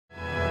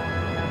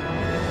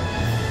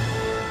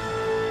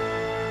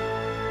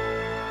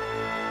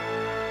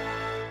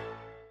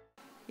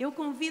eu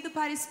convido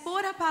para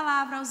expor a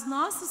palavra aos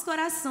nossos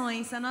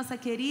corações a nossa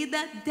querida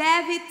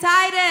Devi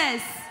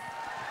Titus.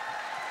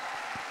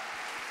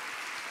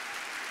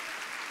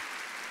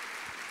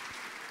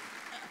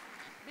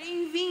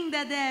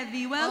 Bem-vinda,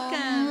 Devi.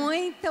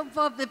 Welcome.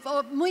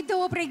 Muito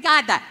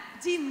obrigada.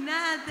 De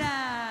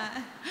nada.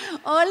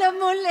 Olá,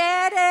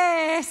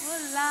 mulheres.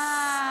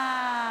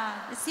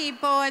 Olá. Sim,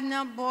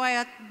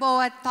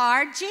 boa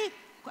tarde.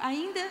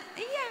 Ainda?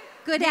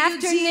 Good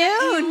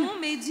afternoon.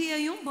 Meio-dia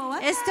e um, boa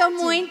tarde. Estou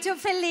muito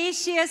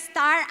feliz de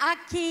estar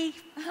aqui.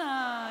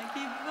 Ah, que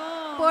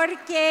bom.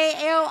 Porque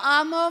eu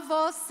amo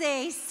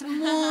vocês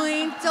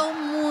muito,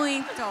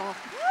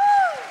 muito.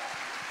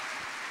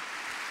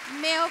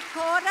 Meu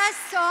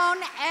coração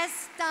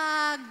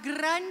está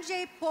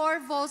grande por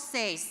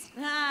vocês.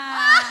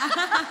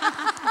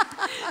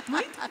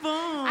 Muito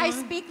bom. I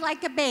speak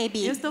like a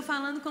baby. Eu estou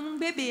falando como um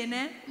bebê,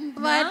 né?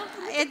 But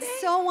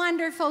it's so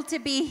wonderful to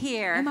be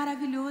here. É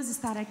maravilhoso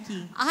estar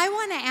aqui. I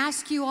want to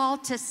ask you all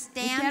to Eu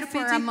stand quero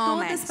for a pedir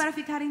moment. todas para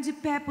ficarem de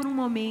pé por um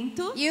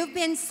momento. You've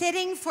been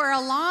sitting for a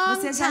long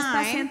Você já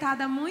está time,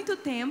 sentada há muito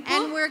tempo.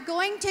 and we're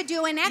going to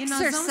do an E nós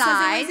vamos fazer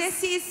um exercise.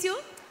 exercício.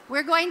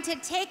 We're going to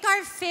take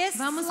our fists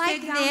Vamos like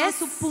pegar o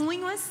nosso this,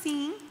 punho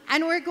assim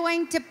and we're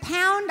going to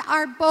pound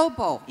our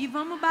bobo. e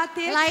vamos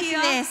bater Like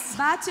aqui, this. ó.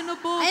 Bate no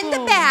bumbum. In the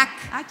back.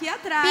 Aqui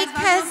atrás, faz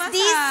Because uma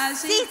these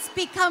massagem. seats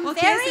become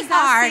Porque very esses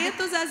hard.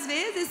 assentos às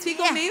vezes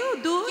ficam Yeah. meio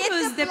Get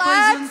duros the depois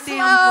de um blood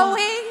tempo.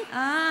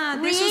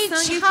 flowing. Deixa o Reach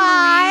sangue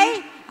high.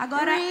 fluir.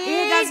 Agora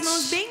erga as Reach.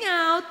 mãos bem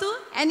alto.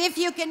 And if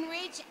you can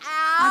reach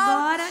out,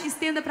 Agora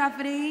estenda para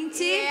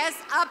frente. yes,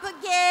 up Em cima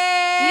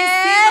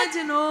again, de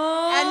and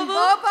novo.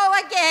 bobo E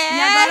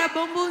again, agora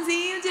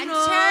bumbumzinho de and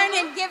novo. turn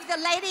and give the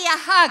lady a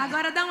hug.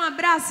 Agora dá um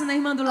abraço na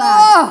irmã do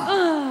lado.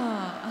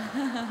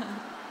 Ah.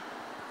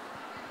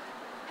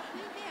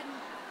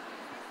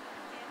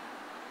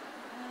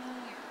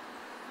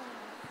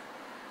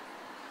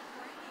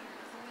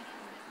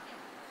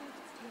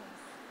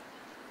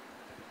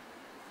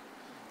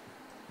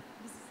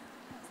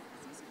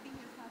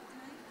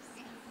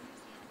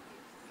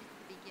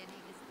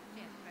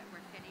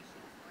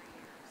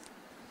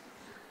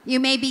 You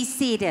may be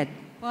seated.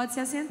 Pode se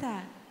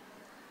assentar.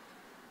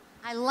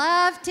 I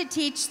love to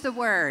teach the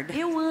word.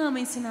 Eu amo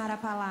ensinar a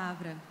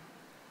palavra.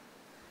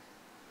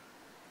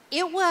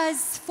 It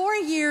was 4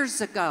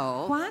 years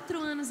ago 4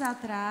 anos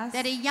atrás,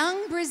 that a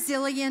young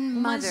Brazilian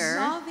uma mother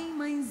jovem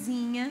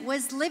mãezinha,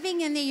 was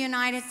living in the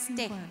United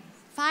States.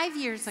 5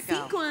 years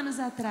ago, 5 anos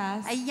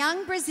atrás, a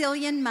young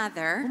Brazilian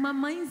mother uma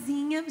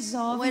mãezinha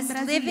jovem was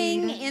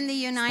living brasileira in the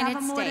United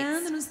estava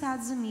morando States. nos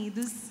Estados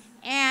Unidos.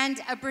 And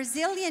a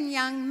Brazilian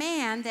young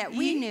man that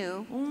we E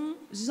knew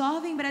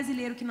jovem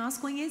brasileiro que nós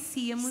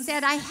conhecíamos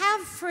said, I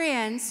have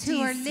friends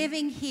who are disse,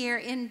 living here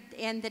in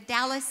the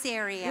Dallas eu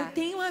area.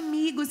 tenho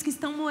amigos que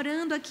estão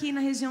morando aqui na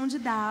região de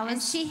And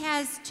Dallas. she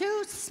has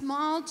 2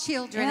 small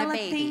children, a Ela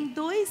tem baby.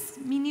 2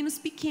 meninos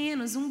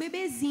pequenos, um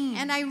bebezinho.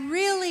 And I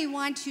really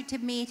want you to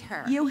meet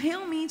her. E eu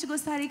realmente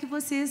gostaria que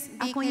vocês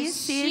a Because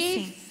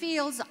she conhecessem.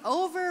 feels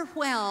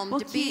overwhelmed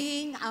Porque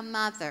being a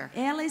mother.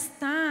 Ela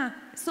está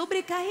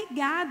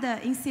sobrecarregada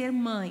em ser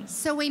mãe.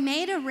 So we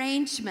made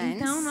arrangements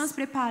Então nós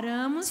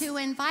preparamos to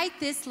invite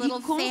this e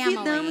little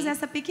convidamos family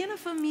essa pequena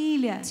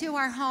família to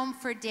our home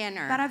for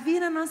dinner. para vir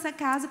na nossa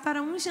casa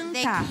para um They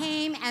jantar.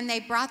 came and they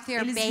brought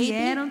their Eles baby,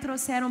 vieram,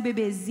 trouxeram o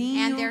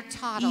bebezinho and their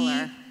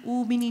toddler. e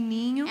o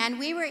menininho. and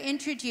we were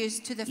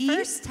introduced to the E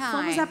first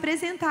fomos time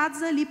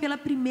apresentados ali pela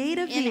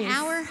primeira in vez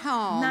our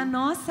home na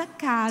nossa to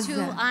casa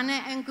Ana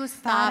and para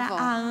Gustavo.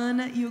 a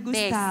Ana e o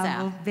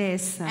Gustavo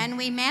Bessa. And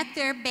we met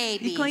their E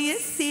babies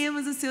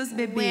conhecemos os seus when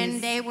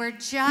bebês they were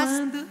just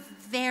quando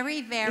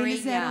very, very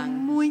eles eram young.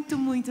 muito,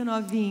 muito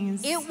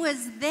novinhos. It was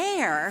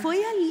there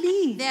Foi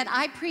ali that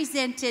I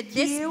presented que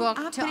this eu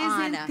book to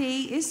Ana,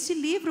 apresentei este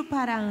livro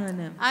para a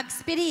Ana, A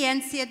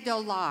Experiência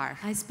do Lar.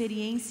 A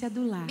Experiência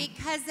do Lar.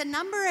 Because a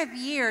number of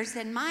years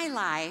in my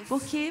life,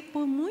 Porque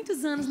por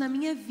muitos anos na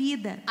minha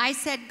vida, I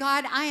said,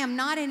 God, I am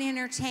not an eu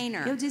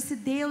entertainer. disse,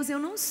 Deus, eu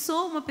não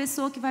sou uma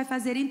pessoa que vai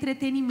fazer I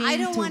entretenimento.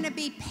 don't want to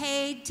be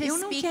paid to Eu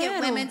não speak at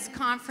quero women's ser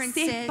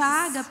conferences,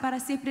 paga para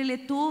ser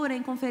preletora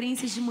em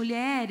conferências de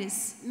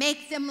mulheres,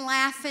 make them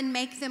laugh and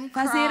make them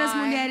fazer as cry,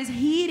 mulheres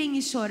rirem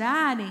e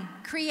chorarem,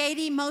 create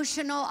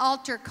emotional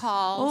altar ou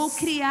calls,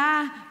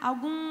 criar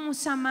algum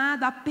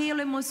chamado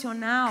apelo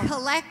emocional,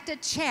 collect a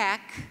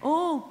check,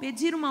 ou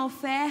pedir uma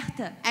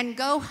oferta and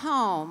go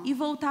home, e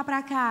voltar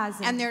para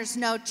casa and there's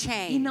no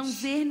e não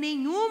change. ver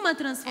nenhuma And I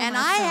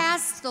transformação.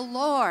 asked the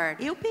Lord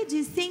Eu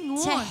pedi, to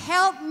Senhor,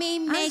 help me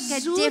make a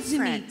ajude-me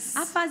difference,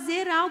 a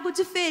fazer algo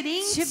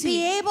diferente to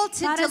be able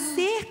to para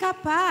ser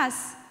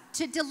capaz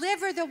to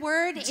deliver the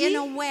word de in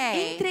a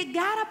way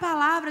entregar a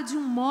palavra de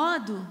um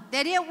modo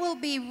that it will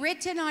be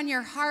written on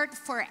your heart que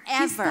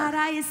forever.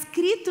 estará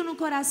escrito no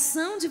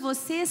coração de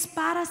vocês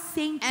para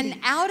sempre. And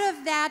out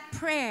of that E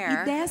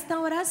prayer, desta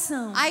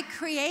oração, I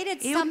created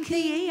eu something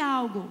criei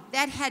algo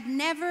that had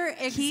never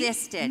que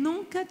existed.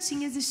 nunca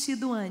tinha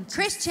existido antes.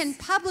 Christian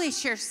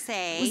publishers Os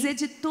say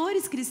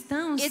editores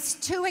cristãos it's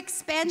too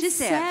expensive.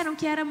 disseram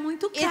que era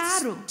muito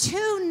caro. It's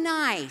too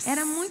nice.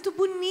 Era muito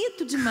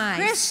bonito demais.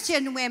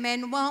 Christian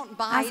women won't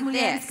buy As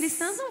mulheres this.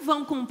 cristãs não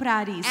vão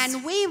comprar isso.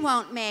 And we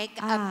won't make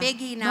a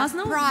big Nós enough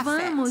não profit.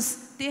 vamos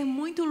ter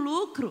muito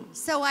lucro.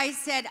 So I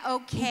said,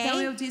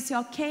 Então eu okay, disse,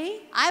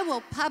 ok, I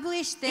will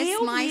publish this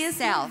eu mesma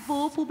myself.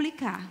 vou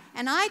publicar.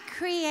 And I E eu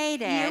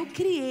created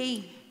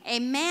criei a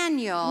um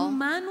manual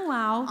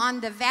manual on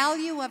the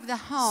value of the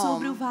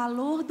sobre o home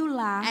valor do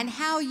lar and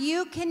how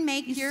you can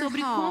make e your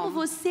sobre como home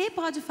você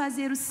pode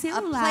fazer o a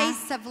seu lar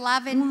place of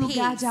love um and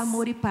lugar de peace.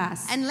 amor e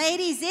paz. And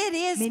ladies, it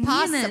is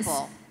Meninas,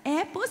 possible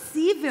é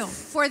possível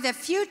for the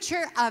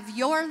future of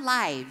your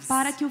lives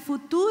para que o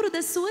futuro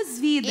das suas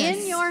vidas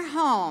in your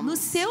home no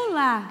seu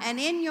lar and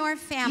in your e na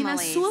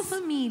families sua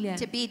família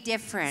to be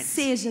different.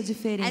 seja And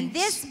diferente.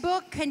 this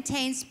book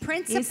contains Esse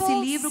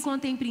principles livro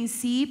contém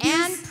princípios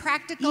and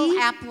practical e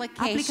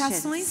applications.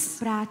 aplicações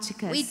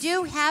práticas. We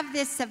do have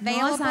this Nós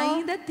available,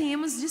 ainda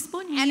temos and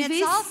disponíveis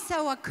it's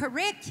also a e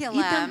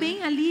curriculum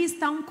também ali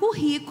está um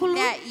currículo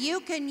that you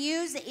can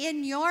use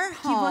in your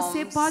que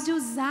você homes pode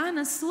usar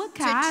na sua to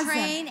casa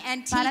train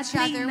and para teach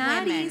other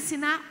treinar e women.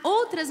 ensinar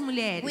outras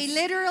mulheres. We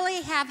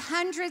literally have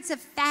hundreds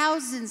of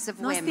thousands of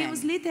Nós women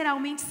temos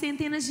literalmente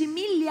centenas de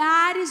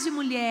milhares de who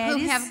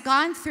mulheres have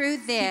gone through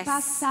que this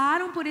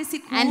passaram por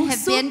esse and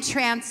have curso been e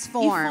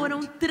foram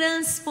transformed.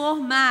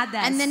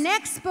 transformadas. And the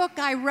next book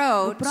I O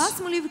wrote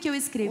próximo livro que eu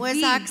escrevi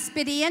was A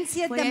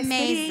Experiência foi a da Mesa.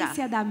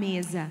 experiência da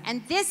mesa. And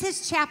this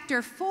is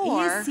chapter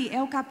 4. Esse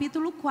é o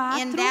capítulo 4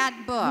 in that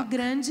book. do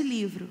grande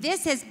livro.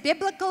 This is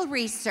biblical São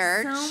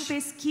research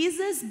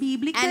pesquisas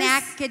bíblicas and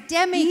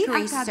academic e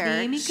research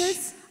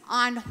acadêmicas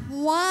on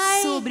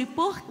why sobre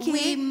por we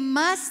que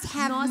must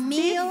have nós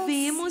meals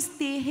devemos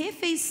ter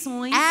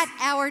refeições at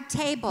our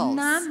tables.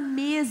 na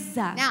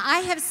mesa. Now,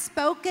 I have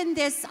spoken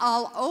this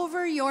all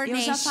over your Eu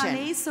já nation.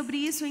 falei sobre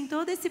isso em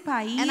todo esse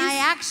país. And I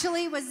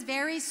actually was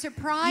very E eu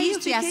surprised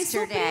fiquei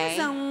yesterday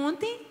surpresa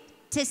ontem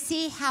to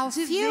see how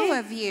de few ver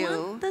of you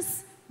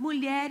quantas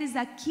mulheres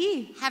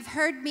aqui have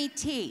heard me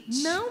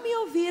teach. não me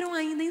ouviram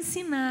ainda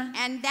ensinar.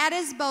 And that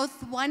is both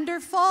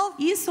wonderful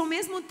Isso ao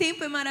mesmo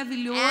tempo é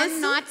maravilhoso and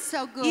not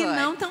so good. e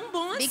não tão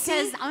bom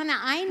Because assim. Anna,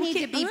 I need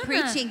Porque, to be Ana,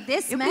 preaching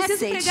this eu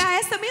preciso message. pregar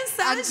essa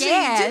mensagem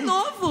again de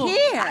novo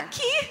here.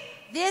 aqui.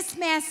 This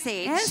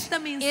message Esta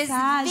is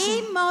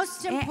mensagem the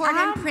most é important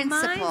a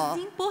principle.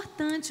 mais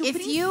importante, o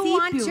If you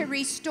want to princípio.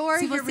 restore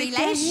Se your você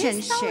quer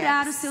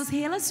restaurar os relationships, seus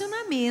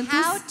relacionamentos,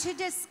 how to como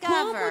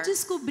discover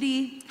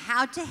descobrir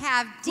how to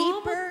have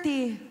como deeper,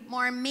 ter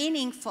more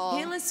meaningful.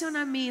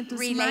 relacionamentos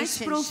mais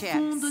relationships.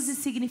 profundos e And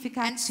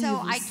significativos.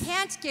 so I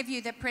can't give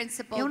you the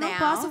principle Eu não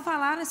posso now,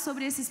 falar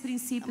sobre esses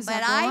princípios but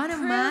I agora,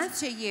 prove mas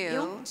to you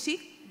eu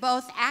te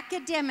both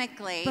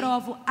academically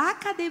provo and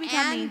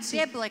academicamente e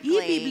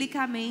biblically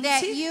biblicamente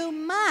that you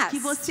must que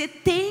você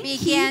tem que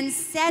begin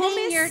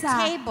setting your começar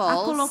a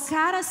tables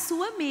colocar a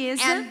sua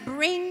mesa and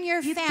bring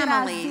your e trazer a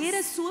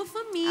families. sua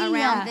família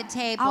around the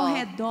table. ao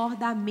redor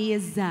da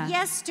mesa.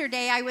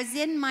 Yesterday I was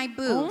in my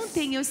booth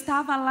Ontem eu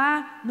estava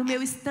lá no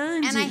meu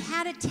stand and I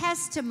had a e eu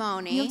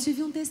testimony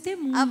tive um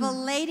testemunho of a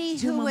lady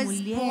de who uma was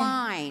mulher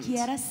blind. que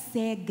era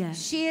cega.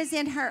 She is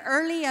in her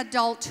early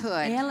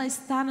adulthood. Ela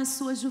está na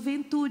sua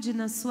juventude,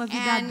 na sua vida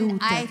And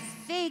adulta. I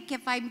think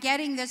if I'm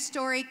getting the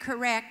story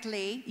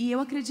correctly, E eu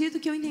acredito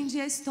que eu entendi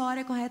a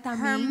história her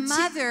corretamente.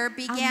 mother A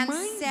began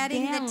mãe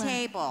setting the dela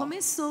table.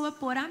 começou a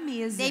pôr a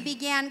mesa. They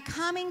began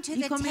coming to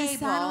E the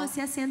começaram a table,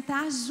 se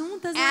assentar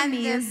juntas na and the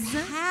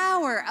mesa,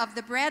 power of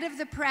the bread of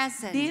the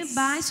presence,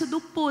 debaixo do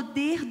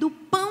poder do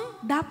pão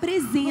da who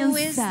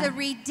is presença, the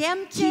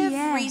redemptive, que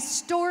é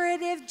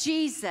restorative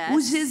o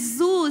Jesus,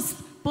 Jesus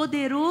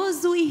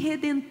poderoso e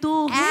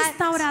redentor, at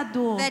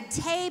restaurador, the que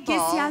se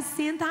table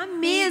assenta à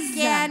mesa.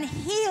 began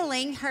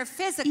healing her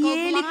physical E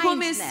ele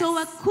começou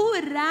a blindness.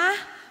 curar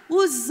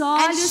os And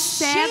olhos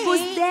she cegos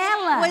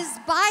dela. was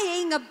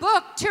buying a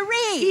book to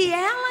read. E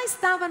ela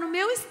estava no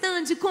meu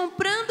stand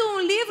comprando um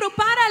livro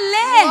para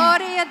ler.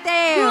 Glória a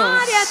Deus.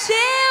 Glória a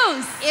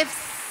Deus!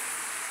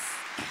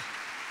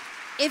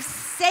 If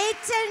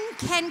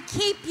Satan can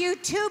keep you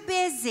too Se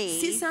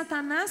busy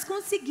Satanás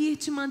conseguir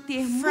te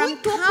manter from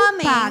muito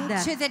coming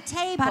ocupada to the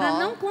para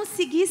não table,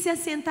 conseguir se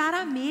assentar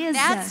à mesa,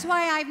 that's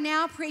why I've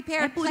now é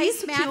prepared por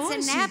isso que placemats and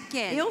hoje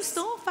napkins, eu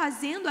estou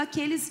fazendo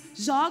aqueles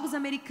jogos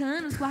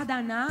americanos,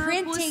 guardanapos,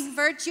 printing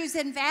virtues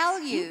and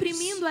values,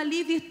 imprimindo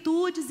ali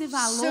virtudes e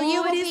so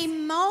you will be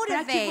valores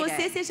para que você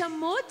motivated seja come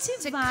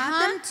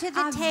motivada to the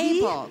a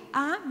vir table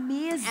à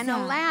mesa and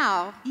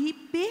allow e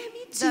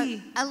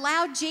permitir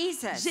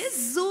Jesus,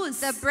 Jesus,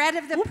 the the bread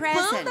of the o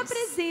pão da presence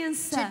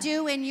presença, to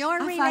do in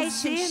your a fazer nos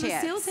seus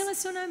relationships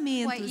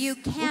relacionamentos what you o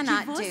que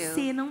cannot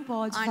você do não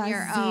pode on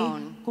your fazer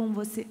own. com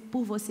você,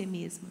 por você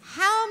mesmo.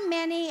 How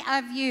many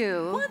of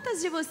you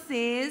Quantas de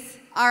vocês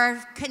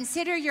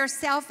consider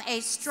yourself a se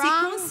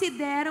strong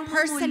consideram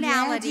uma mulher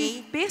personality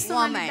de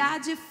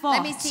personalidade Let me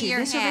forte? see your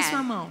Deixa eu ver hand.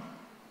 sua mão.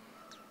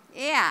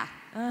 Yeah.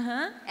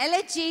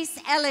 Ela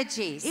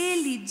diz.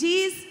 Ele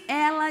diz,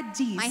 ela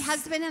diz. My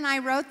husband and I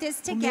wrote this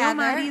O meu together.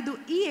 marido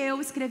e eu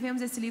escrevemos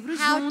esse livro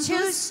How juntos.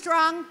 two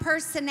strong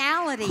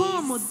personalities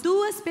Como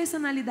duas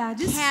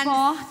personalidades can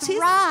fortes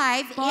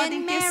thrive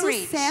podem in ter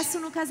marriage. sucesso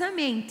no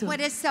casamento.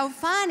 What is so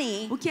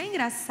funny O que é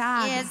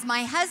engraçado is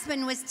my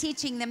husband was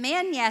teaching the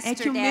men é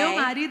que o meu yesterday,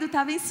 marido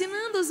estava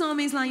ensinando os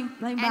homens lá and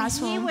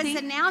embaixo he was ontem.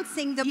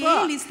 announcing the E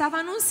book. ele estava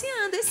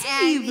anunciando esse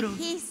And livro.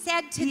 he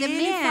said to E the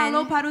ele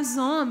falou men, para os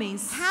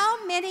homens: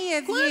 how many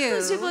of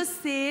quantos de you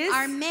vocês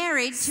are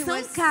married to são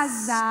a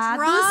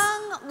casados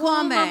strong com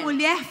uma woman?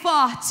 mulher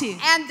forte?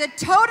 And the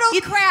total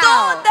E crowd,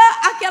 toda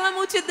aquela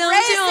multidão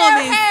raise de their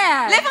homens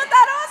hand.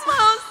 levantaram as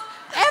mãos.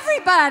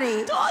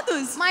 everybody.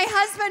 Todos. My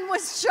husband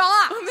was O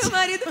shocked. meu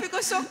marido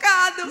ficou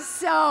chocado.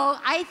 So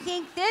I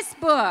think this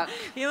book,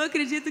 Eu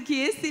acredito que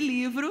esse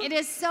livro it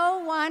is so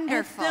é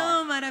wonderful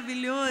tão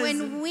maravilhoso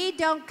when we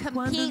don't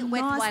compete quando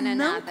with nós one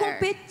não another.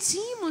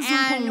 competimos um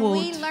com And o we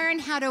outro, learn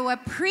how to mas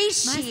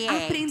appreciate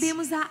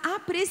aprendemos a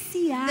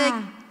apreciar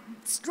the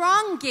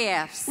strong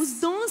gifts os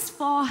dons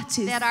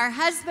fortes that our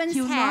husbands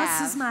que os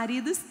nossos have.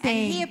 maridos And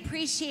he têm.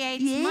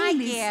 appreciates E my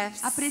eles,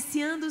 gifts.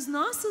 apreciando os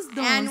nossos And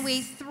dons, we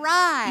e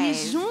thrive.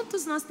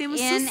 juntos nós temos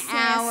in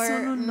sucesso our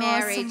no nosso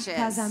marriages.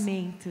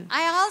 casamento.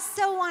 I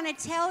also want to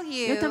tell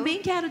you Eu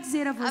também quero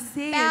dizer a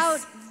vocês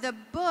about the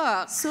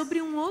book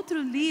sobre um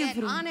outro that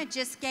livro Anna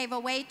just gave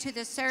away to the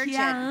que a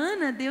surgeon.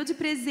 Ana deu de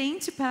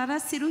presente para a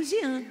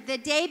cirurgiã. The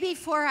day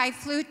before I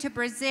flew to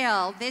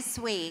Brazil this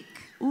week,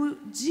 O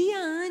dia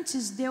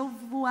antes de eu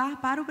voar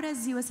para o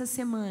Brasil essa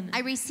semana,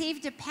 I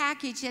received a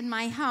package in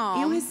my eu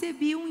home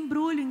recebi um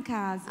embrulho em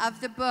casa of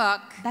the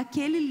book,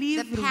 daquele The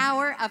livro,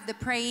 Power of the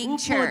Praying O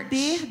Church.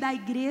 Poder da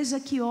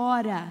Igreja que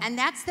Ora. And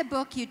that's the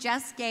book you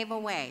just gave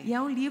away. E é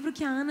um livro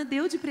que a Ana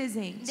deu de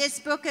presente. This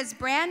book is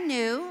brand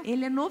new.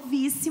 Ele é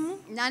novíssimo.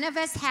 None of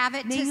us have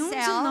it to Nenhum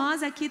de sell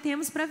nós aqui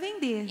temos para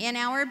vender in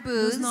our nos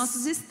booths,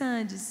 nossos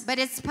estandes. but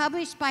it's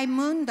published by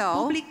Mundo,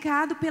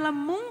 Publicado pela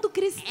Mundo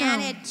Cristão.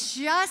 and it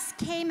just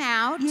came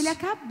out. E ele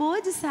acabou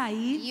de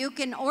sair. You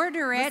can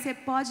order it Você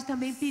pode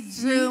também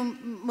pedir through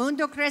no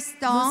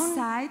mundocristão.com.br.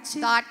 site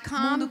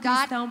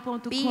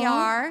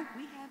mundocristão.com.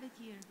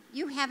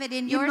 You have it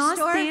in E your nós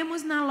store?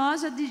 temos na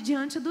loja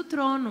Diante do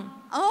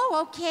Trono. Oh,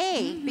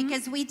 okay,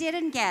 because we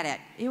didn't get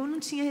it. Eu não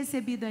tinha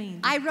recebido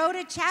ainda. I wrote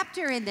a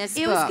chapter in this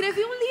Eu book.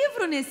 escrevi um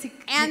livro nesse,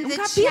 And um the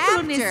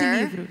capítulo nesse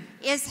chapter livro.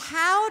 is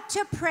how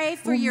to pray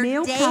for O your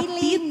meu daily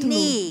capítulo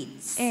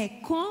needs. é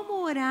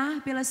como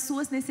orar pelas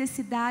suas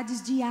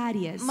necessidades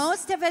diárias.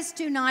 Most of us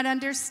do not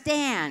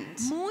understand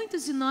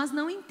Muitos de nós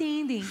não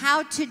entendem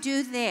how to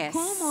do this.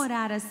 como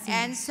orar assim.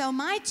 And so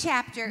my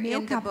chapter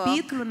Meu in the book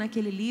capítulo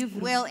naquele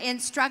livro will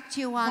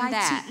instruct you on vai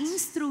that. te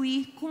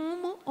instruir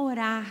como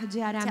orar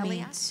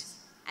diariamente.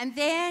 And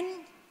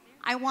then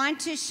I want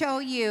to show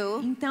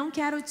you Então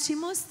quero te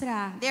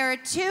mostrar there are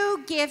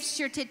two gifts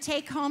you're to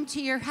take home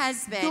to your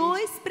husband.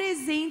 dois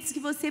presentes que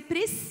você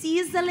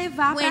precisa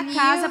levar para When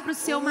casa para o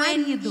seu when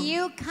marido.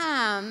 you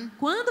come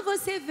Quando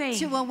você vem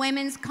to a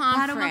women's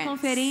para uma conference,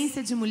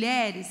 conferência de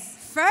mulheres,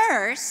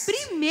 first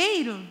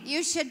primeiro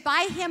you should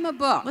buy him a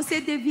book. você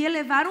devia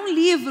levar um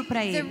livro para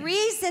The ele.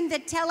 reason the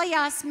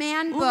Teleos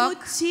Man O book,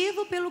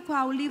 motivo pelo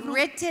qual o livro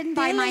written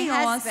by my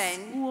Teleios,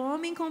 husband, o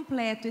homem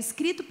completo,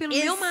 escrito pelo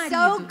is meu so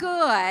marido,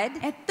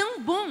 good é tão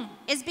bom.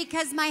 is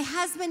because my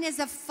husband is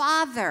a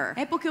father.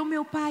 É porque o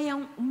meu pai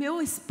o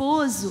meu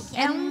esposo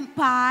é um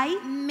pai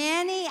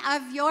Many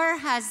of your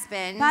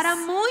husbands para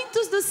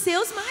muitos dos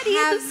seus have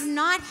maridos.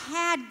 not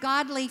had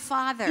godly E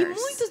fathers.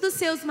 muitos dos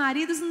seus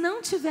maridos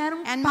não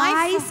tiveram And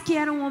pais que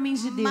eram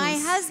homens de Deus. My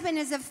husband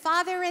is a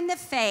father in the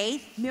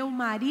faith, Meu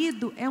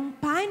marido é um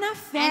pai na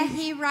fé. and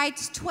he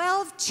writes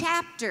 12 E ele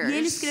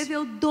chapters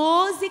escreveu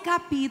 12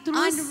 capítulos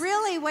on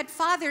really what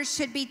fathers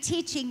should be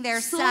teaching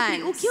their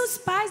sobre o sons. que os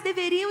pais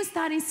deveriam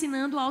estar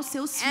ensinando aos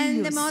seus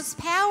And the filhos. most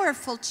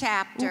powerful O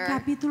chapter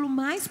capítulo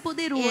mais is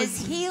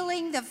poderoso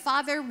healing the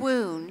father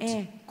wound,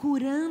 é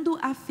curando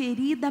a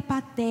ferida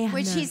paterna.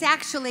 which he's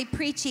actually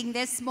preaching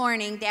this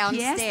morning Que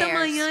esta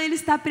manhã downstairs. ele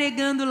está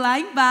pregando lá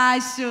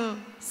embaixo.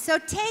 So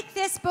take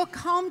this book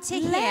home to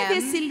Leve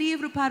esse him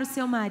livro para o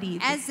seu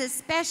marido as a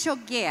special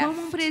gift.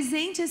 como um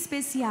presente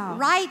especial.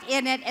 Write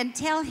in it and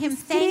tell him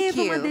thank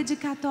Escreva uma you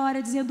dedicatória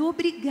dizendo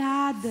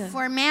obrigada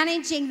for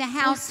managing the por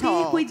ter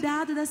household.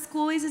 cuidado das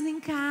coisas em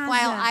casa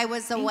While I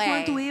was away.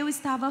 enquanto eu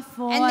estava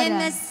And then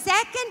the fora.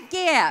 second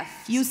gift.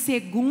 E o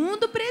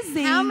segundo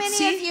How many of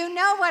presente, you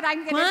know what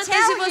I'm going to quantas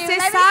tell de you? vocês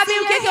Let me sabem see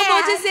o que, your que eu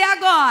vou hand. dizer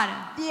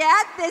agora?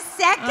 Yeah, the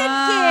second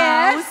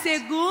O gift.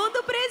 segundo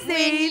When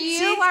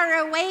presente, you are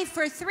away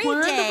for 3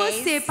 Quando days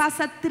você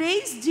passa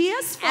 3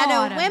 dias at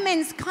fora, a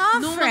women's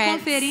numa conference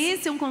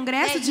conferência, um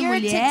congresso that de you're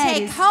to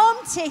take mulheres, home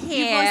to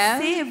e him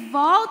você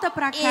volta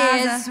para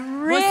casa, is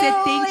você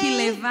tem que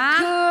really levar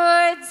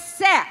good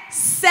sex.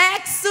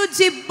 sexo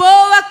de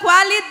boa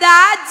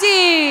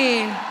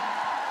qualidade.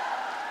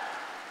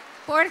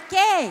 ¿Por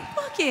qué?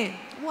 Por quê?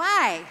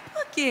 Why?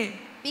 Por quê?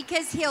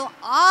 Because he'll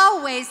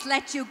always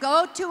let you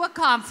go to a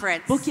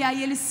conference. Porque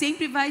aí ele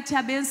sempre vai te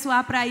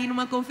abençoar para ir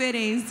numa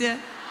conferência.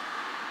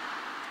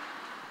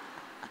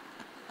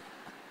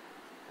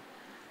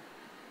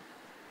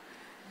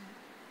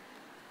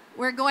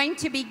 We're going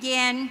to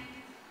begin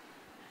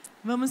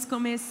Vamos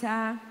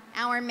começar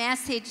our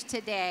message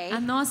today a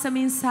nossa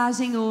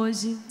mensagem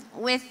hoje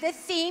with the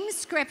theme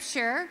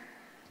scripture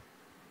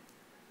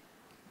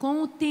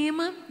com o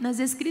tema nas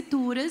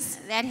Escrituras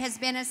that has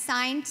been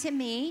assigned to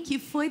me. que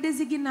foi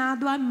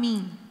designado a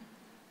mim.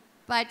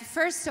 But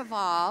first of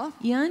all,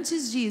 E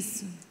antes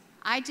disso,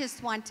 I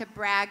just want to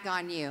brag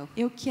on you.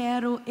 eu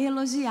quero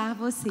elogiar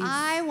vocês.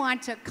 I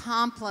want to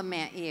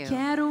compliment you.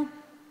 Quero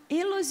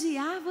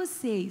elogiar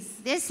vocês.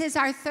 This is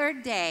our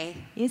 3rd day.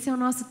 Esse é o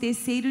nosso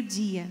 3º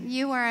dia.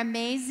 You are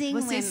amazing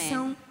Vocês women.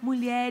 são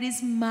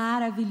mulheres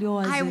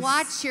maravilhosas. I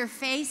watch your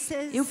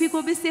faces. Eu fico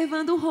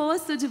observando o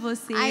rosto de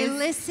vocês. I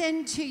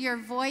listen to your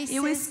voices.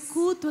 Eu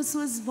escuto as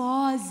suas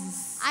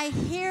vozes. I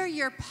hear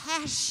your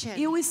passion.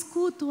 Eu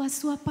escuto a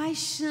sua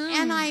paixão.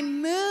 And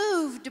I'm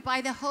moved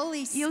by the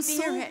Holy E eu sou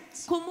Spirit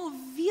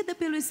comovida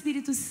pelo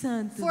Espírito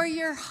Santo, for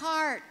your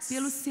hearts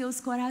pelos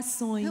seus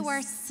corações who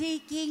are que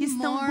seeking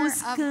estão more of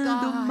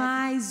buscando God.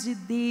 mais de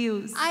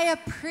Deus. I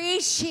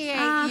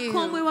appreciate you.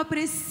 Como eu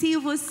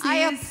aprecio vocês.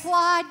 I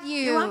applaud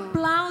you. Eu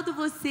aplaudo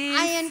vocês.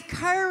 I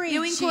encourage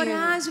Eu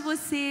encorajo you.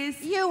 vocês.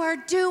 You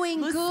are doing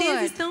Vocês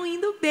good. estão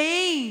indo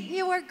bem.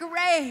 You are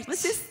great.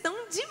 Vocês estão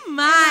And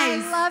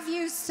demais. I love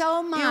you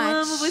so much. Eu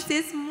amo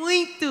vocês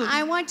muito.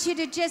 I want you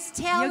to just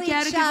E tell eu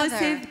quero each que other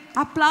você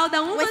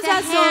aplauda umas with a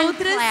às hand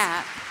outras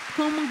clap.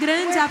 com um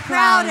grande We're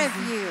proud aplauso.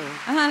 of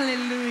you.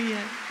 Aleluia.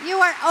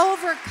 You are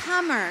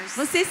overcomers.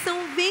 Vocês são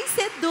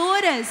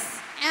vencedoras.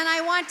 And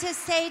I want to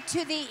say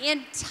to the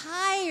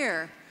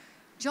entire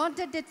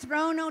Junta de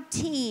Trono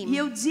team, E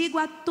eu digo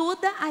a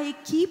toda a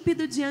equipe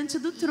do Diante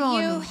do you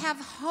Trono, have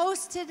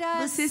hosted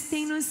us vocês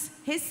têm nos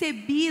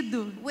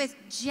recebido with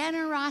com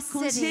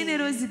generosity.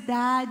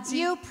 generosidade.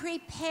 You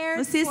prepared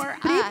Vocês for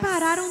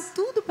prepararam us.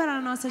 tudo para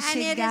a nossa And it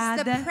is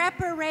chegada. the E é a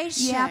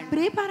preparation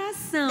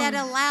preparação that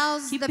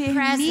allows que the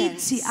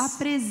permite a presence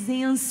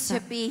presença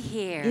to be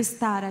here.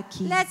 estar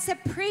aqui. Let's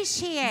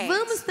appreciate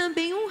Vamos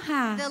também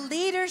honrar the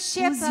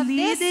leadership os of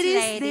this líderes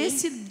lady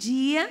deste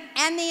dia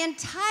and the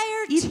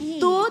entire e team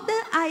toda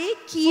a for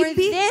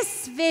equipe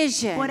this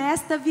vision, por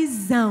esta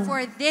visão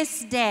for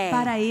this day.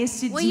 para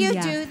este Will you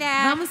dia. do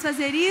that? Vamos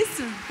fazer isso?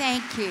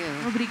 Thank you.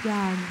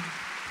 Obrigada.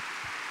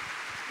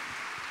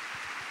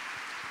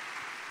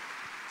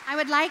 I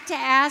would like to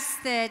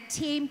ask the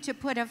team to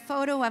put a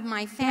photo of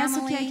my Peço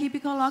que a family equipe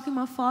coloque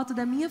uma foto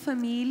da minha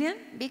família,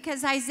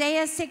 because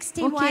Isaiah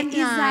porque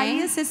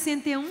Isaías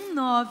 61:9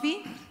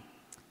 61:9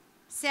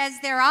 says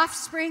their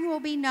offspring will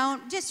be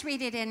known. Just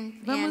read it in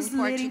Vamos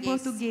ler em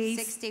Portuguese. português.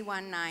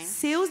 61:9.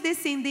 Seus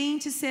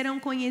descendentes serão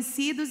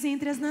conhecidos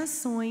entre as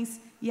nações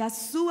e a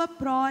sua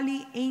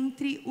prole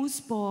entre os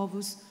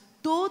povos.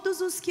 Todos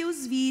os que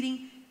os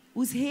virem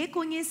os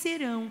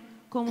reconhecerão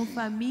como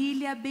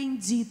família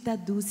bendita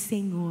do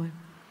Senhor.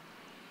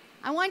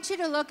 I want you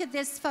to look at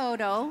this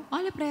photo.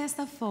 Olha para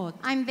esta foto.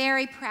 I'm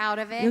very proud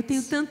of it. Eu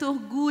tenho tanto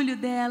orgulho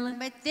dela.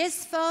 But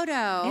this photo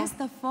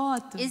Esta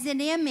foto is an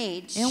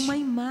image é uma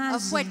of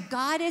imagem what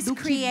God is do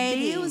que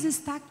creating Deus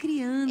está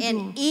criando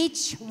in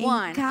each em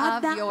one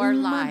cada of your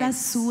uma das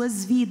lives.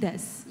 suas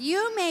vidas.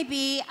 You may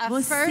be a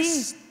Você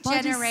first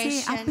pode ser a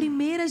generation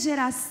primeira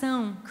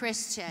geração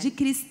Christian. de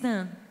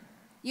cristã.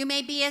 You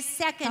may be a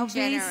second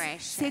Talvez generation.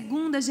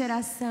 segunda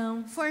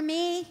geração. For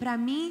me, Para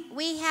mim,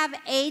 we have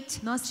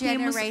 8 nós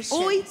temos generations.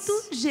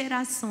 8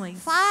 gerações.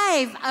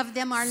 5 of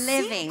them are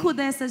living. 5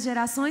 dessas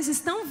gerações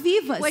estão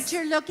vivas. What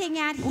you're looking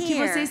at O que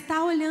você here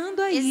está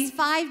olhando aí is 5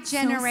 são 5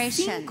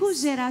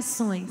 generations.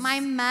 gerações. My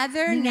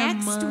mother Minha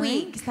next mãe, que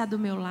week está do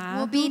meu will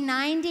lado, be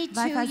vai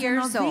 92 fazer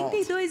years old.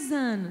 92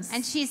 anos.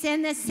 And she's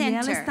in the E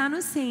ela center, está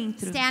no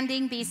centro,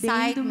 standing bem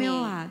beside do me. meu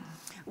lado.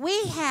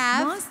 We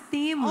have Nós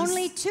temos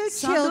only 2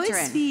 só 2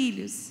 children.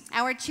 filhos.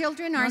 Our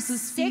children are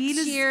Nossos 6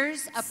 filhos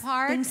years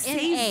apart têm in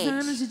 6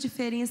 anos age. de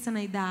diferença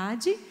na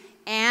idade.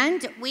 And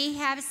we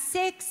have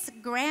 6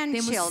 Temos 6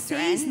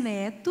 grandchildren.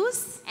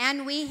 netos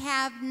And we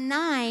have e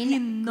 9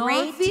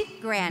 9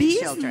 great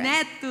grandchildren.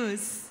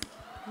 bisnetos.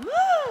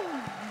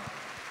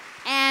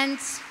 And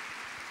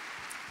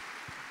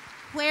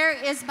where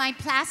is my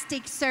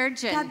plastic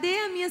surgeon? Cadê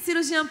a minha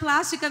cirurgiã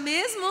plástica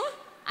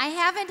mesmo? I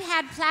haven't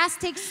had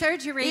plastic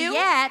surgery Eu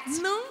yet.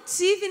 não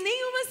tive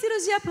nenhuma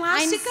cirurgia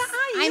plástica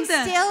I'm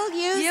ainda. still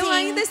E eu using-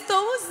 ainda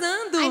estou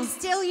usando. I'm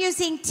still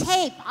using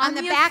tape a on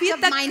the minha back of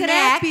fita my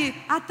neck, crepe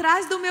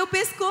atrás do meu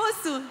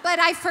pescoço. but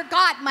I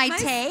forgot my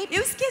Mas tape.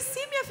 eu esqueci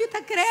minha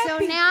fita crepe.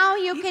 So now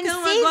you can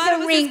Então see agora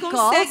the vocês wrinkles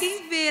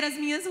conseguem ver as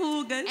minhas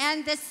rugas.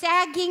 and the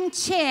sagging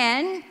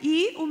chin.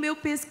 E o meu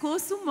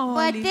pescoço But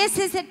mole. this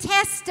is a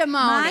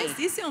testimony. Mas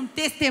isso é um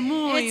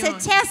testemunho. It's a É um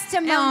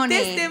testimony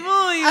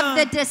testemunho of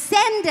the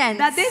descendants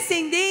da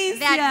descendência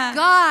that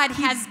God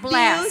que has Deus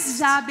blessed.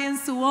 já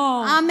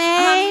abençoou. Amém.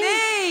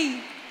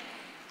 Amém.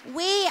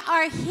 We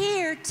are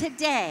here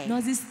today.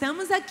 Nós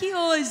estamos aqui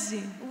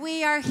hoje,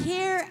 We are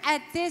here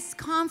at this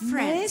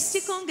conference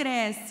neste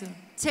congresso,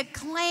 to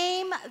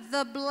claim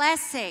the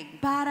blessing.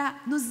 para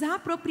nos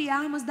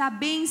apropriarmos da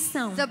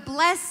bênção. The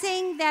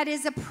blessing that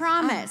is a A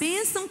promise.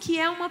 bênção que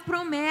é uma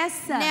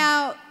promessa.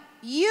 Now,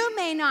 you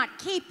may not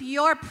keep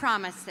your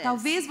promises.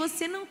 Talvez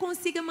você não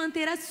consiga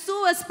manter as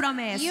suas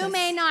promessas. You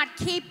may not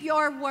keep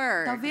your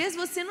word. Talvez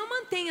você não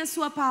mantenha a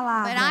sua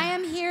palavra. But I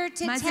am here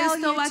to Mas eu tell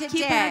estou you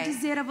aqui para today,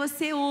 dizer a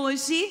você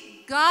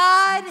hoje,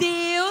 God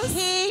Deus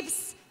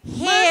keeps His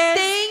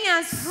mantém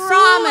as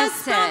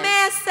promises. suas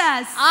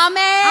promessas.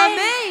 Amém.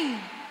 Amém.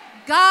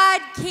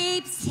 God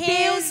keeps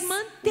Deus His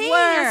mantém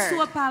a word.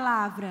 sua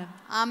palavra.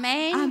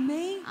 Amém.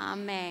 Amém.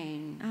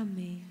 Amen.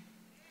 Amém.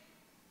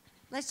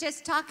 Let's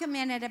just talk a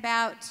minute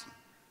about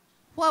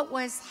what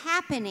was O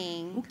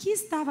happening que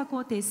estava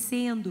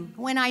acontecendo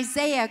when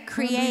Isaiah quando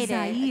created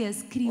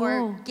Isaías criou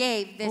or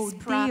gave ou this deu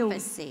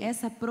prophecy?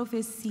 essa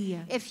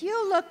profecia? If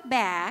you look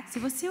back Se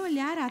você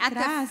olhar at the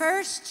atrás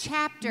first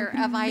chapter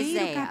no of primeiro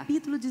Isaiah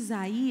capítulo de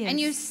Isaías, and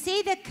you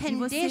see the e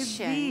você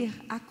condition ver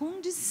a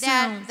condição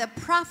that the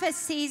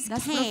prophecies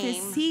das came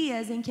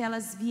profecias em que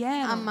elas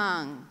vieram,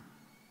 among,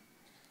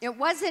 it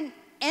wasn't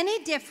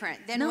any different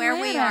than não where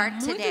we era are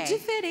muito today.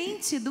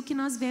 diferente do que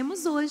nós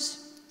vemos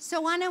hoje.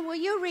 So Anna, will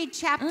you read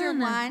chapter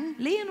Ana, 1,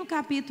 leia no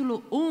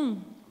capítulo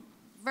 1,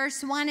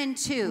 verse 1 and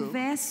o 2?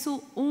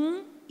 verso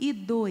 1 e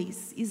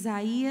 2.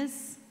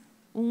 Isaías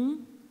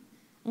 1,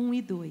 1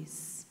 e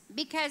 2.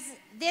 Because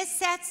this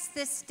sets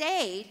the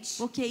stage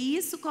Porque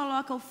isso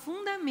coloca o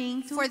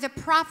fundamento for the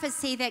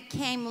prophecy that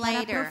came para a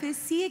later.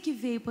 profecia que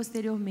veio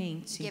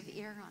posteriormente. Give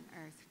ear on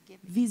earth. Give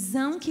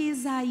Visão que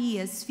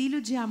Isaías, filho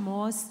de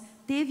Amós,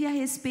 teve a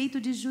respeito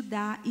de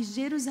Judá e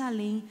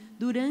Jerusalém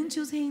durante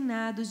os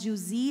reinados de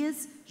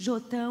Uzias,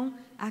 Jotão,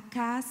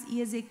 Acás e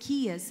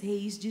Ezequias,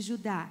 reis de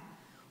Judá.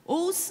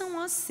 Ouçam,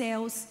 ó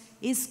céus,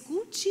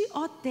 escute,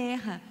 ó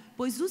terra,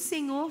 pois o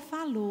Senhor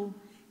falou.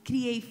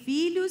 Criei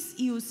filhos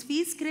e os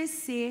fiz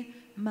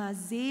crescer,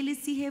 mas eles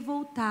se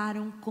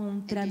revoltaram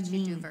contra And did you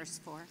mim. do verse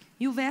 4?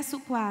 E o verso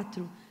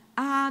 4.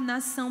 Ah,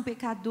 nação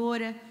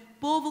pecadora,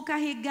 povo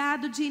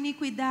carregado de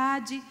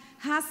iniquidade,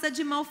 raça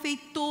de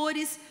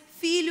malfeitores,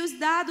 filhos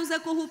dados à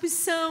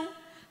corrupção,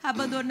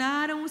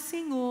 abandonaram o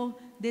Senhor,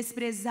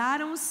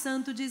 desprezaram o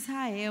Santo de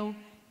Israel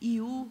e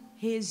o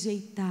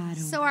rejeitaram.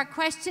 So our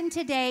question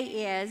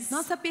today is,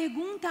 Nossa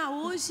pergunta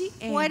hoje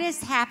é: what is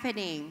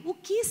happening? o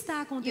que está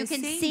You can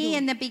acontecendo? see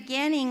in the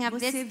beginning of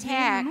Você this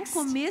vê no text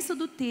começo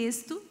do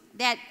texto,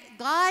 that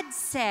God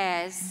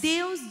says,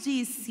 Deus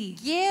disse: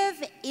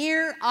 give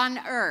ear on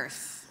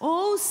earth.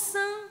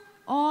 ouçam,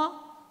 ó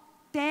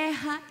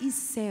terra e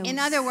céus. In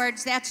other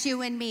words, that's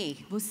you and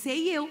me. Você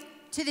e eu,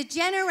 To the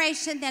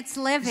generation that's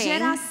living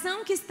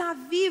geração que está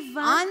viva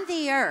on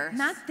the earth,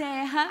 na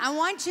terra, I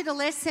want you to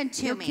listen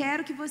to eu me.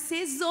 quero que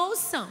vocês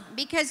ouçam.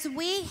 Because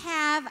we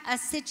have a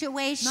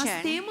situation,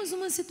 Nós temos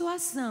uma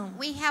situação,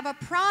 we have a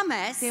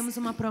promise, temos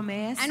uma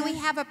promessa, and we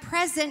have a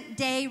present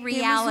day temos um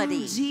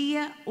reality.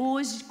 dia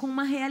hoje, com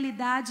uma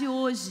realidade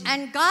hoje.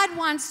 And God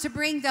wants to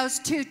bring those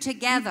two E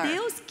together.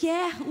 Deus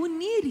quer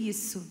unir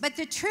isso. But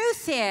the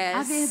truth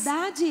A is,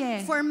 verdade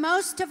é, for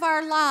most of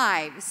our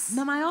lives,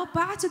 na maior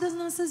parte das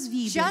nossas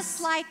vidas, just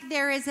like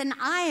there is an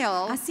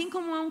aisle assim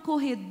como há um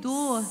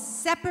corredor que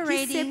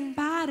separating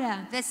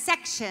separa the as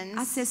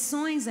sections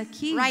sessões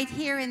aqui, right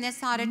here in this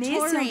nesse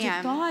auditorium,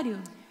 auditório,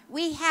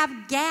 we have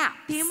gaps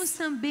temos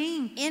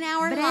também in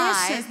our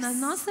brechas lives na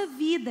nossa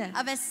vida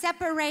of a que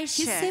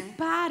separation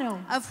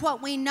separam of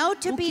what we know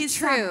to o be que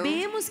true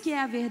sabemos que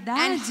é a verdade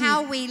and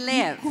how we e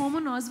live.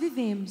 como nós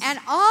vivemos. And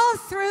all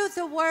through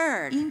the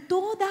Word, Em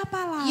toda a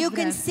palavra, you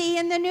can see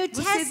in the New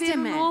você vê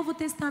no Testament, Novo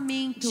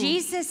Testamento,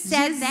 Jesus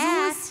said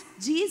Jesus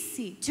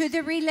disse to the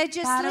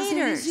religious para os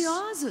leaders,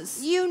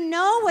 religiosos: you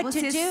know what to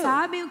vocês do.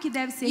 sabem o que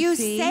deve ser You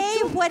feito,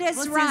 say what is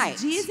vocês right.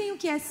 dizem o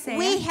que é certo.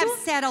 We have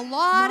said a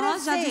lot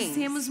Nós of já things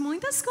dissemos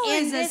muitas in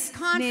coisas this neste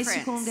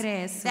conference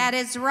congresso that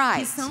is que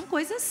right. são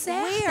coisas We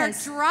are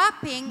certas.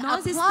 dropping a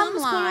Nós plumb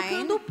estamos line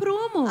colocando o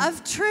prumo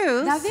of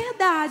truth, da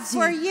verdade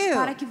for you.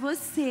 para que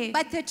você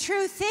but the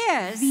truth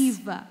is,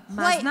 viva.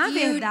 Mas what na you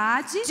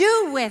verdade,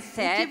 do with o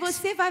que it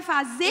você vai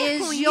fazer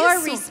is com your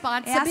isso é a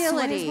sua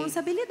responsibility.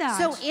 responsabilidade.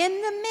 So in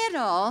the middle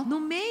No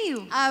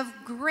meio of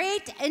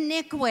great de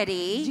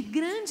iniquity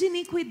grande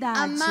iniquidade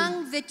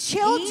among the entre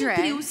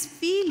children os who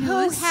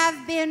filhos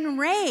have been que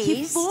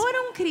raised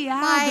foram by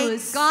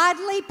criados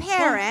godly por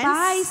pais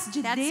parents,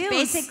 de that's Deus,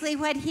 basically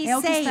what é he's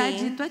o que está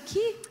saying. dito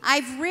aqui.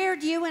 I've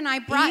reared you and I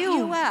brought Eu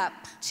you up.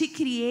 te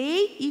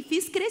criei e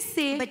fiz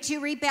crescer. But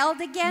you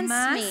rebelled against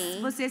Mas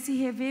me, você se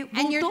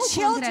and your voltou contra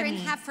children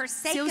mim. have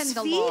forsaken Seus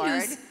the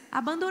filhos Lord,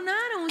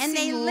 abandonaram o and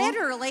they Senhor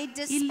literally e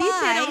despise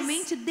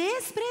literalmente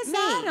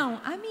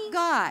desprezaram a mim.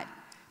 God.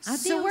 A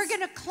So Deus. we're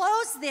going to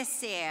close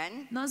this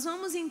in Nós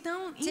vamos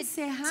então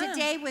encerrar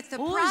today with the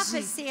hoje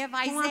prophecy of com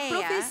a Isaiah,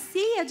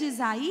 profecia de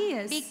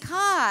Isaías,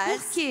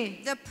 because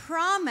porque the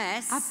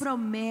promise a is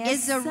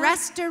promessa a é a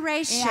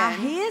restoration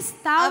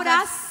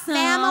restauração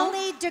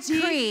family de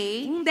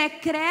decree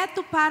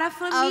decreto para a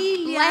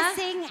família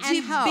blessing and de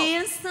hope.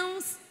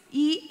 bênçãos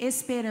e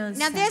esperança.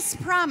 Now this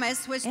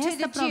promise was to Esta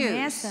the Jews.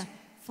 promessa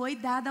foi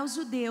dada aos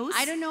judeus.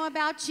 I don't know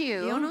about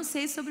Eu you. não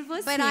sei sobre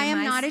você, But I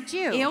am mas not a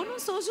Jew. eu não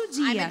sou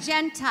judia. I'm a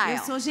Gentile.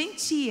 Eu sou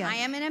gentia.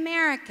 I am an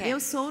American. Eu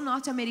sou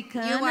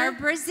norte-americana. You are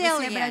Você é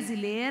Brazilian.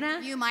 brasileira.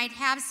 You might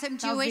have some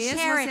Jewish Talvez você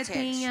heritage.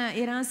 tenha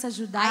herança I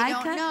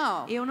judaica. don't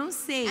know. Eu não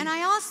sei. And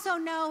I also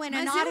know in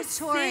Mas an eu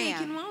sei que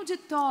auditorium num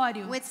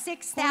auditório with com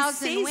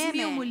 6,000 6.000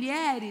 women,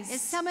 mulheres, is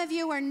some of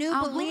you are new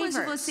algumas de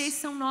believers. vocês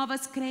são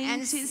novas And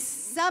crentes.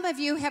 some of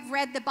you have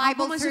read the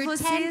Bible Algumas de through 10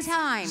 vocês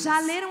times. já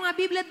leram a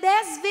Bíblia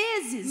 10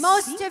 vezes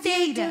Most of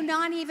you inteira. do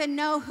not even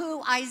know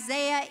who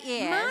Isaiah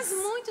Mas is.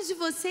 muitos de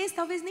vocês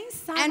talvez nem And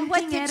saibam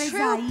what quem era the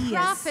true Isaías.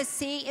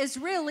 prophecy is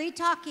really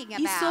talking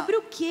E sobre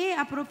about. o que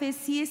a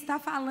profecia está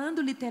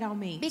falando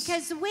literalmente.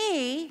 Because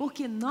we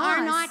Porque are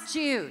nós not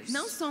Jews.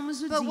 não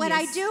somos But what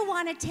I judias. do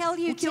want to tell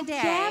you O que eu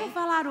today, quero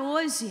falar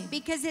hoje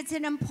because it's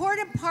an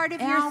important part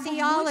of é your algo muito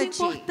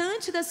theology,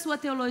 importante da sua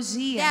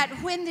teologia. that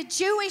when the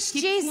Jewish Que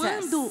Jesus,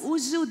 quando o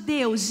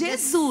judeu the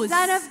Jesus,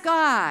 Son of o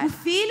God,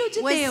 Filho de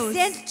was Deus,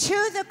 sent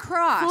to the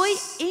foi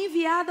cross,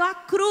 enviado à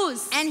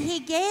cruz. and he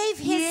gave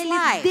E his ele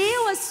life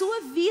deu a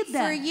sua vida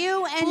for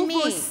you por and me.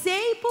 você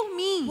e por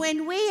mim.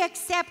 When we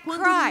accept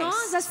Quando nós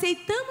Christ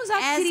aceitamos a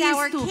as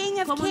our Cristo King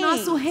of como Kings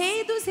nosso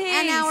Rei dos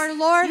Reis and our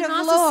Lord e of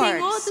nosso Lords,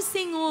 Senhor dos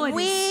Senhores,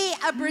 we,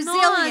 a nós,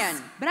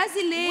 Brazilian,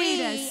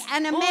 brasileiras, we,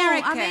 an ou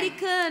American,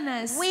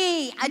 americanas,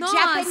 we, a nós,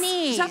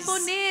 Japanese,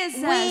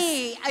 japonesas,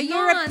 we, a nós,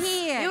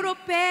 European,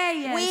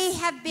 europeias, we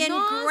have been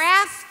nós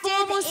grafted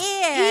fomos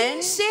in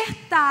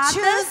enxertadas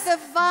to the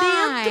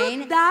vine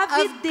dentro da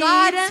of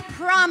videira God's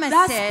promises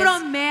das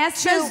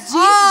promessas to de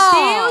all.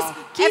 Deus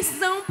que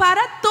são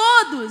para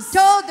todos.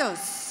 Todos.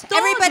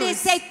 Everybody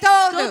say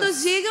todos.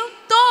 Todos digam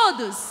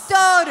todos.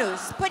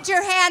 Todos. Put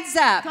your hands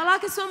up.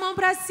 Coloque sua mão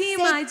para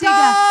cima Say e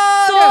diga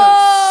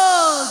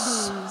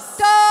todos.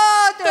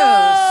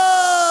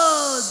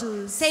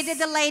 Todos. Say to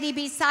the lady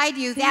beside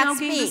you, Tem that's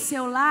alguém do me.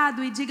 seu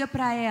lado e diga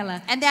para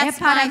ela, And é that's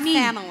para my mim,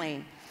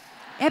 family.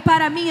 é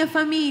para a minha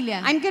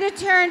família. I'm going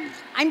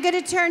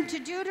to turn to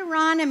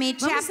Deuteronomy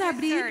Vamos chapter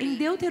abrir em 30.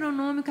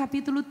 Deuteronômio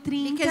capítulo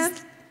 30,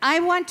 Because I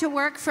want to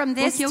work from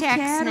this porque eu text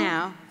quero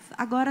now.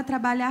 agora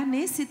trabalhar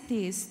nesse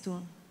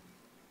texto.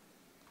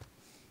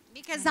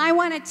 Because I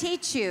want to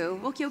teach you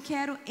Porque eu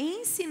quero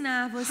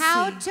ensinar você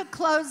how to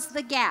close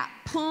the gap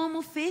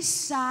como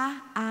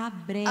fechar a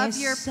of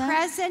your brecha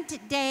present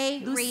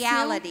day do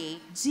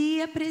reality seu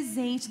dia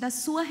presente, da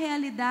sua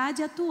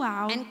realidade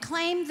atual and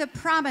claim the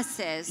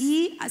promises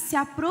e se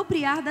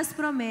apropriar das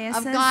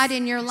promessas of God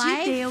in your de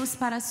life Deus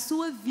para a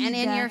sua vida and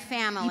in your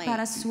family. e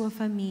para a sua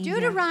família.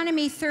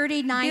 Deuteronomy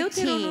 30:19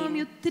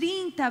 Deuteronômio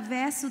 30,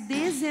 verso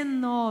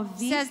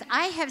 19 says,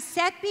 I have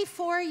set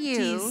before you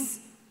diz: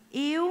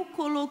 eu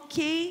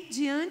coloquei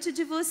diante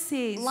de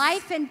vocês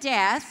life and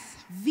death,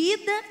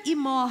 vida e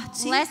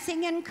morte,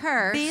 blessing and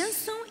curse.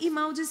 bênção e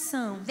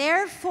maldição.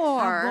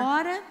 Therefore,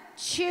 Agora,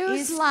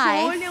 choose life.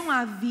 escolham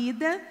a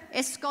vida,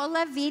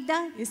 Escolha a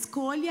vida.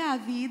 escolha a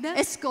vida.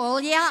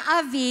 Escolha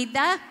a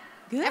vida.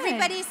 Good.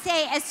 Everybody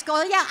say,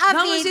 escolha a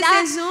Vamos vida.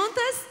 dizer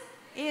juntas?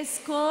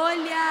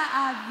 Escolha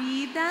a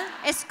vida,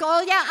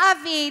 Escolha a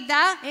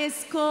vida.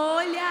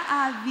 escolha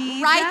a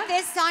vida. Write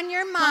this on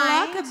your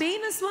Coloca mind. bem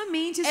na sua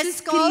mente isso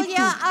Escolha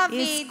escrito. a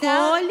vida.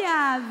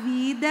 Escolha a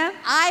vida.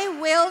 I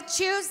will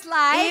choose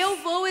life. Eu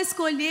vou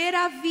escolher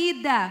a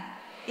vida.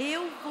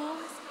 Eu vou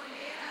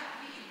escolher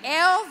a vida.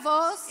 Eu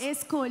vou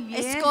Escolher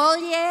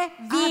escolher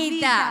a vida.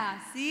 vida.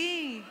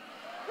 Sim.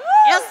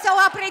 Eu estou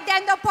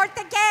aprendendo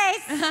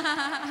português.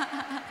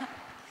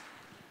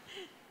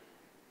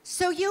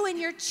 So you and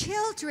your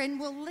children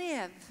will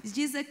live.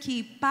 Diz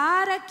aqui,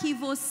 para que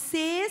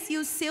vocês e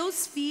os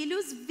seus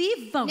filhos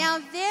vivam. Now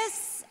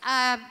this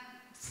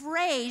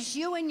phrase,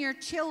 you and your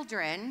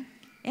children,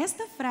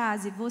 Esta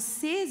frase,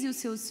 vocês e os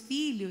seus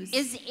filhos,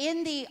 is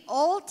in the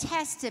Old está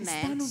no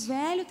Testament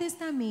Velho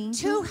Testamento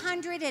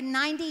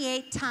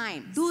 298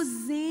 times.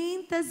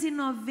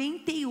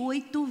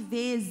 298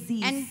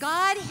 vezes. And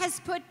God has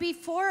put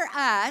before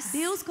us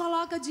Deus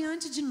coloca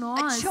diante de nós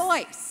a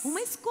choice.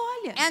 uma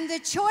escolha. And the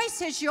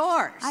choice is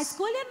yours. A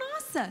escolha é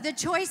nossa. The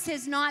choice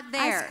is not A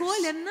theirs.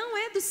 escolha não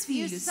é dos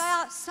You filhos.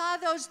 saw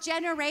those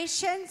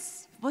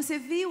generations? Você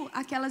viu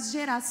aquelas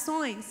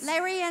gerações?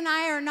 Larry and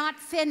I are not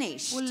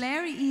finished. O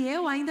Larry e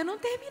eu ainda não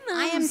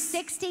terminamos. I am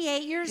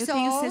 68 years Eu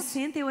tenho old.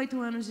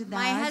 68 anos de My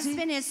idade.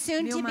 husband is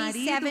soon Meu to be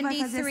marido vai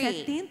fazer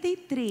 73.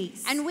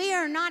 73. And we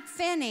are not E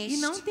finished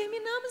não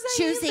terminamos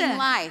choosing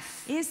ainda. life.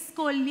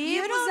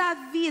 Escolhemos a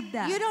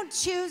vida. You don't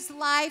choose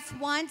life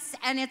once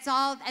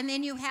and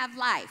then you have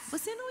life.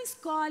 Você não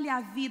escolhe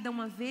a vida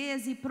uma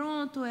vez e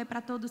pronto, é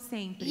para todo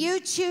sempre. You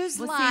choose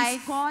Você life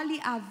escolhe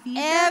a vida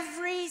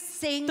every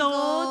single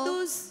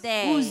todos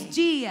day. os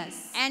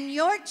dias. And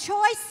your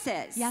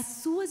choices E as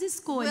suas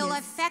escolhas will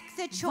affect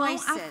the vão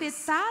choices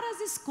afetar as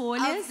of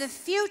escolhas the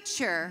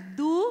future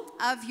do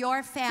of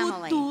your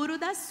family. futuro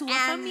da sua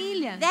And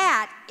família.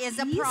 that is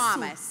a Isso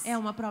promise. é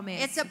uma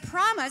promessa. It's a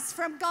promise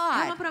from É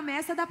uma God.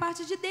 promessa da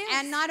parte de Deus.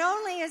 And not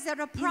only is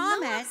it a E não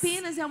promise,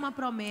 apenas é uma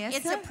promessa,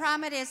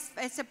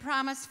 it's a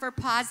promise for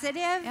positive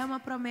é uma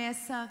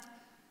promessa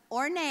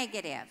or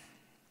negative.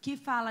 que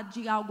fala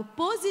de algo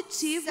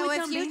positivo So e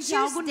if também you de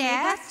algo choose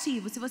death,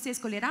 negativo. Se você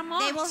escolher a They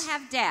will morte,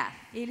 have death.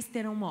 eles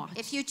terão morte.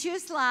 If you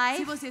choose Se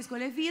life, você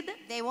escolher vida,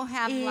 they will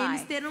have eles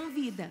life. terão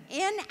vida.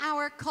 In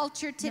our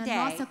culture Na today,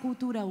 nossa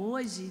cultura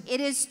hoje,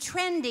 it is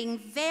trending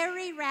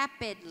very a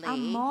rapidly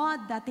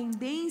moda, a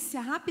tendência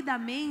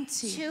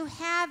rapidamente to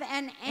have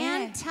an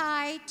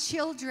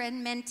anti-children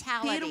ter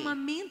mentality. uma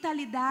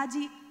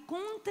mentalidade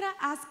contra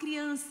as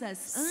crianças,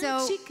 So,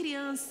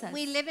 anti-crianças.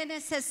 We live in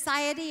a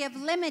society of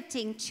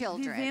limiting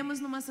children. Vivemos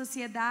numa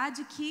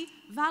sociedade que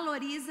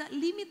valoriza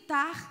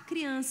limitar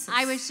crianças.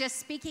 I was just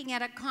speaking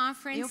at a Eu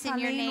conference in your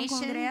falei no nation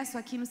congresso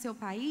aqui no seu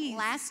país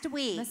last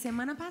week, na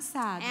semana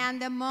passada. and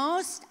the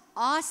most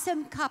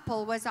awesome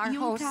couple was our E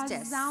hostess.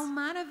 casal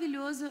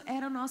maravilhoso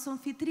era o nosso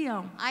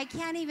anfitrião. I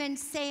can't even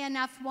say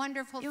enough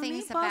wonderful Eu nem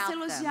things posso about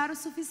them. elogiar o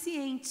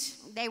suficiente.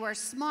 They were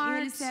smart,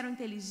 Eles eram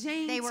they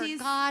were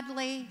inteligentes,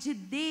 godly, de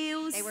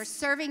Deus, they were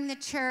serving the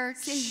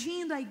church,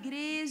 servindo a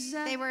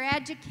igreja, they were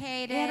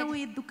educated, eram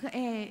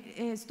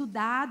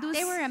estudados,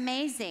 they were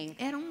amazing.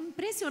 eram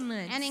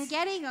impressionantes. And in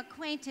getting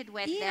acquainted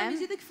with E à them,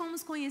 medida que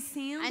fomos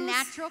conhecendo, a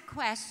natural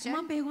question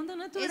uma pergunta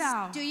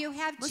natural: is, do you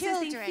have vocês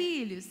têm children?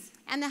 filhos?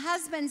 And the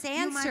husband's E o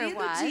answer marido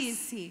was,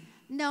 disse: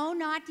 no,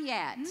 not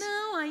yet.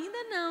 não,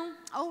 ainda não.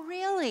 Oh,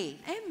 really?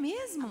 É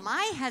mesmo?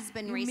 My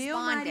husband E o meu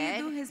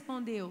marido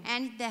responded, respondeu.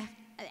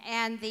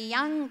 and the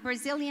young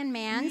Brazilian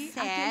man E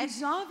aquele said,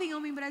 jovem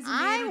homem I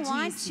brasileiro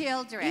want disse: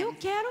 children, eu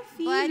quero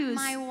filhos,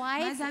 my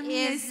wife mas a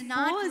minha is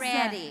not esposa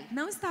ready.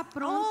 não está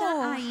pronta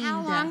oh, ainda.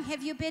 how long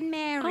have you been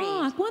married?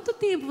 Oh, há quanto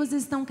tempo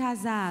vocês estão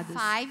casados?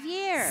 5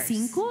 years.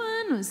 5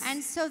 anos.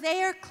 And so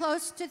they are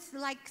close to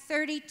like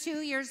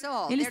 32 years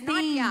old. Eles They're not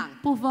têm young.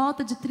 por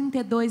volta de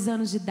 32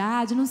 anos de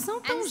idade, não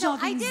são tão And so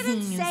I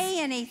didn't jovenzinhos. say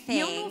E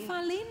eu não anything,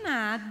 falei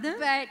nada,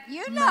 but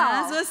you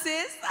mas know,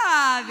 vocês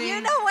sabem.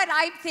 you know what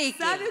I'm thinking.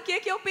 Sabe o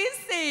que eu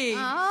pensei?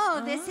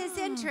 Oh, this is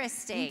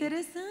interesting.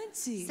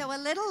 Interessante. So a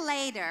little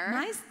later,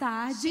 Mais she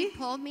tarde,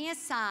 pulled me ela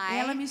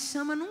aside me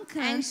chama num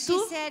and she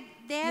canto said,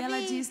 e ela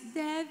Devi, diz: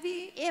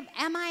 Devi,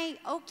 am I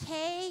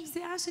okay? você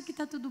acha que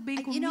está tudo bem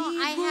You comigo? know,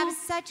 I have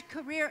such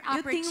career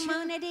Eu tenho uma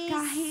opportunities.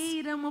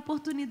 carreira, uma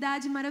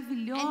oportunidade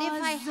maravilhosa. And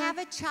if I have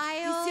a E se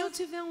eu child,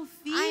 tiver um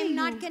filho, I'm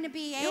not going to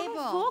be eu não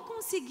able vou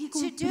conseguir to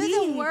cumprir do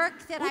the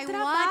work that o I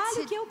trabalho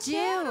want que eu to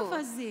quero do.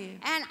 fazer.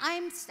 And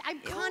I'm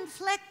Eu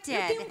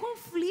conflicted. tenho um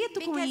conflito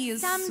com Because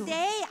isso. someday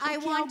I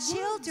Porque want algum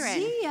children.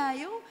 dia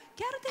eu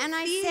quero ter And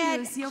I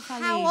filhos. said, E eu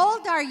falei: how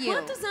old are you?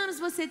 quantos anos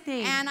você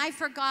tem? And I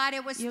forgot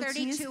it was E eu tinha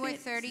 32 or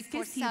 34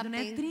 esquecido, né?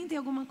 something. 30 e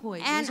alguma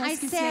coisa. Eu And já I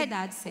esqueci a said,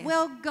 idade certa.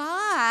 well,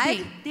 God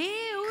Bem,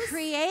 Deus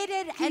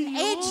created an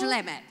criou age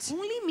limit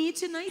um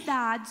limite na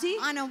idade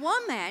on a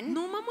woman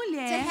numa to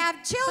mulher have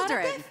para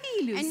children. ter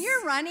filhos. And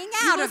you're running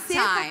E out of você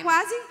está time.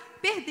 quase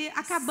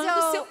acabando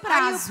o seu So,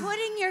 are you prazo.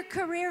 putting your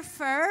career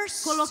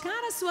first?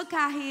 Colocar a sua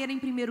carreira em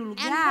primeiro And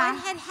lugar,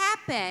 what had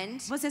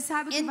happened você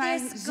sabe o que in vai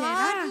this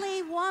gerar?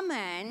 godly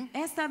woman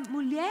Esta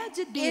mulher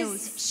de is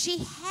Deus she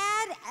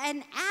had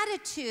an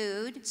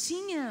attitude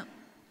tinha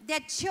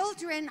that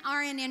children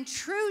are an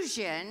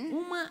intrusion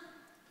uma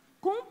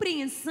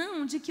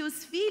compreensão de que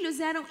os filhos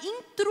eram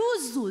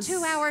intrusos to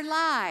our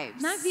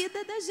lives. na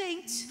vida da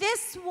gente.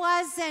 This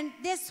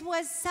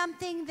was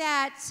something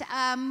that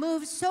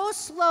moved so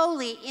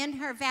slowly in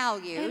her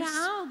values.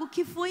 Era algo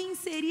que foi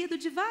inserido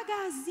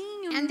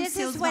devagarzinho And nos this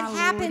seus is what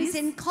happens valores.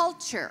 in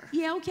culture.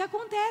 E é o que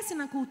acontece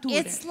na cultura.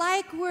 It's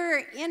like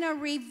we're in a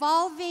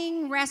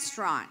revolving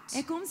restaurant.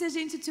 É como se a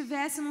gente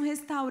estivesse num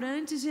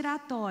restaurante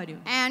giratório.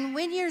 And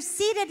when you're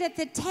seated at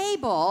the E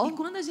table,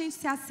 quando a gente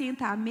se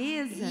assenta à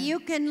mesa, you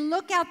can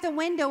look out the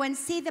window and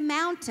see the a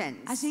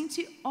mountains.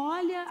 gente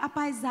olha a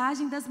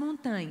paisagem das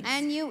montanhas.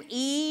 And you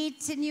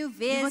eat and you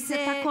E você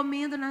está visit.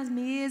 comendo nas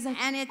mesas,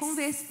 And it's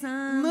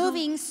conversando.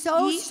 moving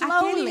so E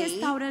aquele slowly.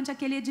 restaurante,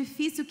 aquele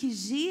edifício que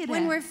gira,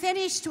 When we're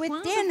finished with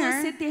quando você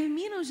dinner,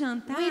 termina o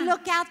jantar, we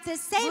look out the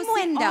same você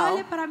olha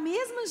window. para a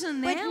mesma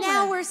janela, But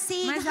now we're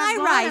seeing mas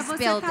agora high-rise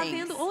você está buildings.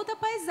 vendo outra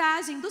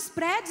paisagem dos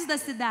prédios da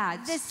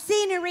cidade. The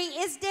scenery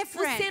is O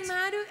different.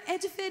 cenário é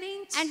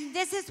diferente. And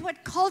this is what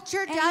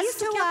culture É does isso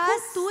to que a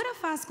us. cultura Escritura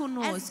faz as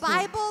conosco.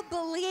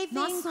 Bible-believing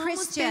Nós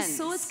somos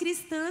pessoas Christians,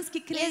 cristãs que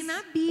creem is na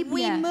we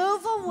Bíblia.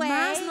 move away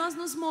Mas nós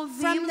nos from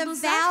movemos, the nos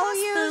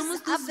values afastamos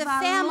of dos the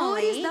valores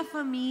family da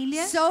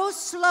família so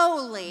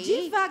slowly,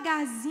 we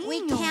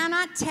devagarzinho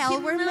cannot tell que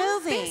we're não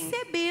moving.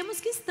 percebemos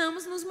que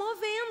estamos nos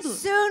movendo.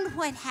 Soon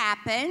what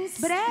happens,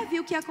 Breve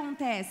o que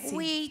acontece.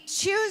 we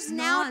choose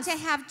now Nós to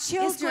have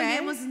children,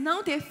 escolhemos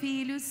não ter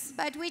filhos,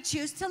 but we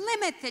choose to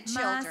limit the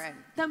mas children.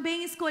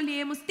 também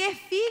escolhemos ter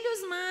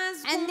filhos,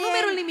 mas com And um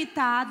número then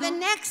limitado. The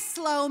next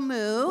slow O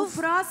move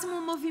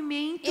próximo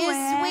movimento is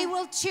we é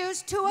will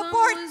choose to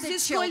abort vamos the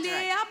escolher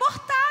children.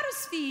 abortar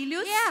os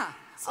filhos. Yeah.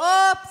 Sim.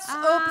 Oops,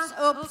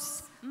 Ah,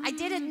 oops. I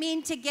didn't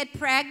mean to get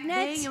pregnant.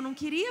 Bem, eu não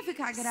queria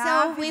ficar So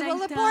grávida, we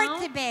will então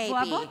abort the baby. vou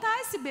abortar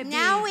esse bebê.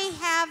 Now we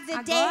have the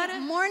Agora- day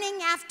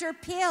morning after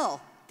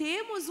pill.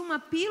 Temos uma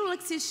pílula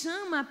que se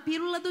chama a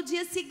pílula do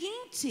dia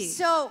seguinte.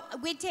 So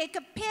we take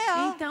a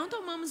pill Então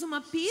tomamos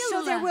uma so there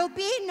pílula will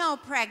be no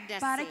pregnancy.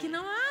 para que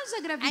não haja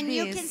And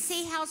you can gravidez.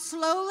 see how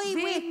slowly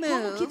we Vê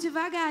como que move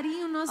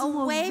devagarinho nós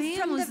away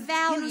from movemos the e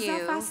value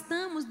nos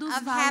afastamos dos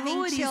of having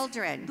valores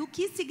children. do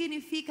que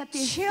significa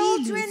ter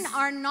Children filhos.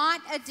 are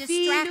not a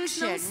Filhos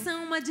não distraction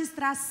são uma to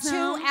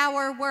distração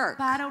our work.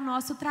 para o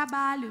nosso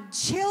trabalho.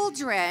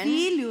 Children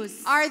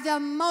Filhos are the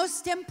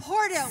most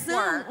important são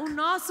work, o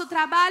nosso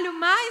trabalho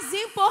mais for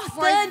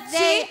importante,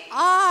 they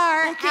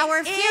are porque our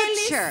eles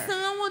future.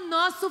 são o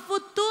nosso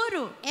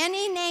futuro.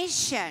 Any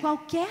nation.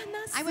 Qualquer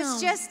I was nação.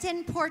 just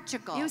in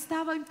Portugal, Eu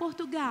estava em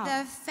Portugal,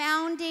 the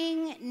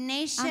founding a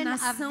nation of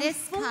nação this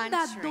country.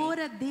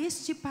 fundadora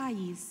deste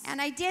país.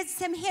 And I did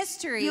some E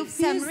history, eu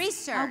some fiz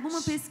research. alguma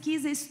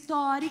pesquisa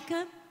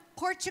histórica.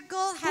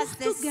 Portugal has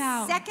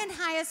Portugal the second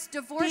highest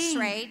divorce Tem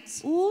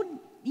rate o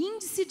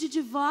índice de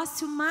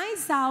divórcio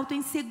mais alto,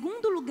 em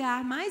segundo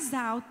lugar mais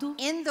alto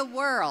in the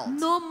world.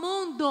 no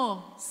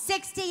mundo.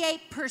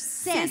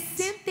 68%.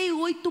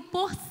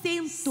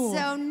 68%.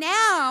 So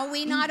now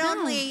we not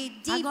Então,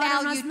 only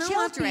agora nós devalue não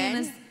children,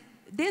 apenas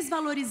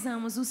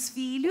desvalorizamos os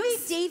filhos, we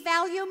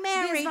devalue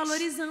marriage.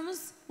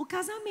 desvalorizamos o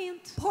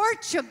casamento.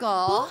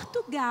 Portugal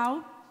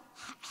Portugal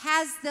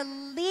has the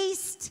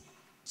least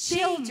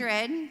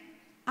children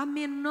a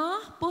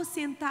menor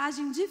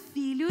porcentagem de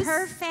filhos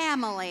per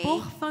family,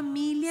 por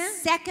família.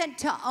 second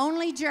to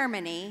only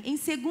Germany, Em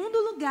segundo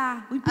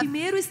lugar, em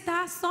primeiro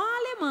está só a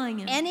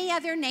Alemanha. any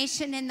other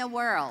nation in the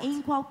world.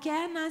 Em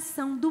qualquer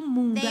nação do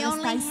mundo, They ela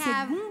está only em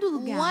have segundo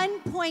lugar.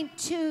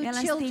 1.2 Elas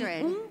têm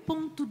children.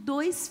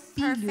 1,2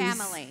 per filhos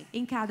family.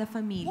 em cada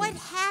família. What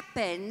O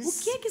happens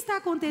que está when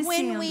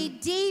acontecendo we quando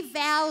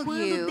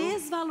devalue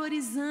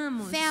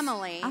desvalorizamos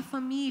family a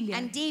família,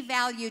 and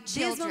devalue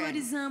children?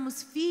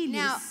 desvalorizamos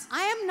filhos? Now,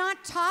 I am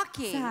not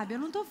talking Sabe, eu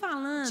não estou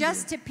falando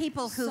just to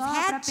people who've só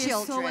para had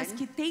pessoas children.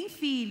 que têm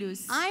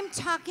filhos. I'm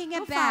talking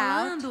Estou about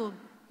falando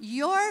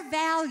your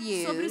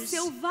sobre o values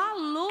seu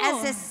valor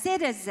as a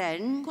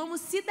citizen, como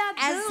as a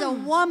cidadão,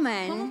 como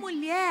woman,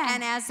 mulher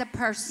and as a e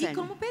person.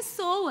 como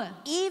pessoa.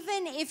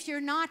 Even if you're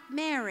not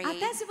married,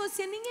 Até se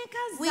você nem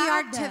é we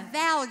are to casada,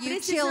 value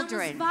precisamos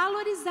children.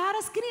 valorizar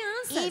as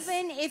crianças.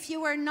 Even if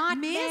you are not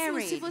Mesmo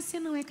se married, você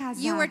não é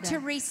casada, you are to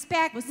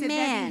respect você deve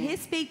men.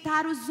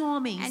 respeitar os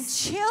homens. And E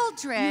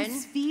children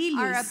os filhos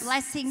are a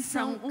blessing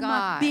são from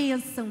uma God.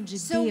 bênção de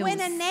So Deus. when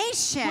a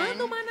nation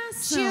Quando uma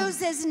nação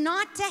chooses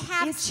not to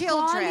have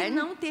escolhe children,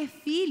 não ter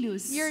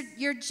filhos, your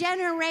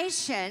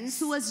generations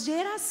suas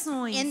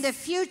gerações in the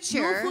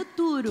future no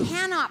futuro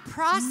cannot não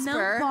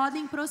prosper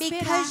podem prosperar.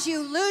 because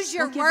you lose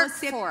your Porque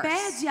você workforce.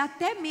 perde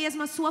até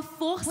mesmo a sua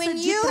força When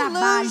de you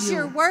trabalho. lose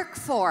your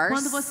workforce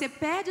Quando você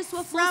perde a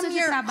sua força from de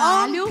your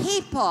trabalho own do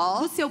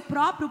people seu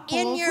próprio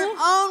in povo, your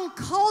own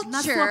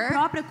na sua culture,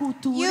 própria you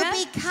cultura,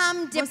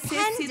 become você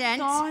se dependent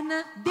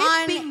torna on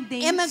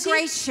dependente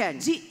immigration.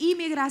 de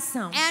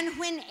imigração. And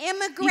when E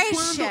quando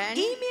immigration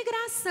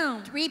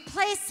imigração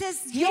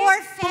replaces your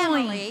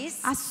repõe families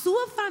a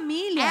sua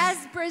família as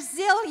como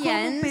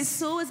Brazilians,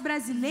 pessoas they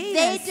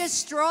brasileiras,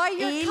 destroy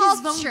your eles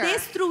vão culture.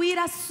 destruir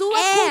a sua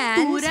And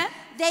cultura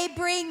they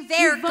bring e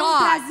their vão gods.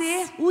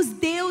 trazer os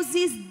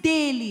deuses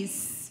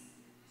deles.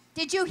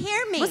 Did you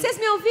hear me? Vocês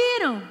me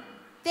ouviram?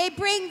 They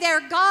bring their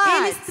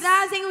Eles gods.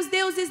 trazem os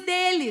deuses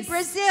deles.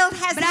 Brazil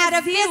has had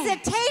a Brasil,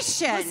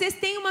 visitation Vocês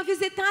têm uma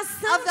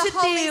visitação of the de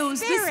Holy Deus,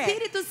 do Spirit.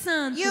 Espírito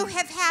Santo. You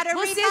have had a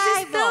Vocês estão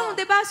revival.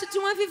 debaixo de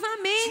um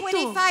avivamento.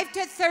 25 to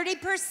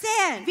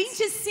 30%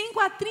 25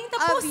 a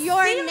of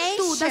your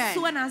 30% da nation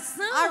sua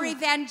nação are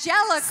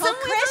evangelical são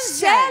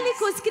Christians.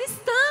 evangélicos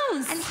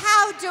cristãos. And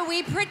how do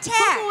we Como protect?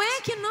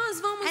 é que nós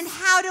vamos And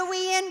how do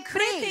we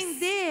increase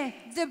pretender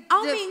the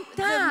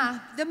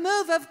aumentar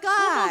move of o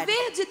God?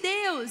 mover de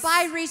Deus,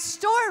 By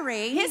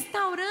restoring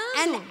restaurando,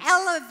 and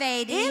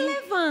elevating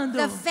elevando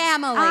the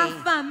family.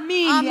 a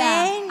família?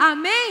 Amém?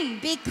 Amém?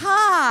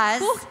 Because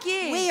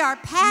Porque we are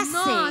passing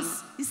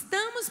nós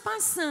estamos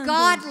passando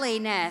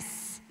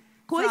godliness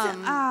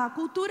from a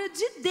cultura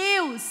de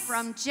Deus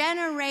from de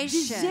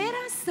generation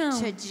geração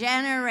to em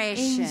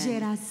generation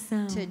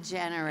geração. to Em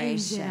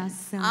generation.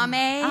 geração.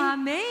 Amém?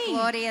 Amém.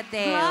 Glória a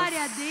Deus.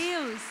 Glória a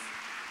Deus.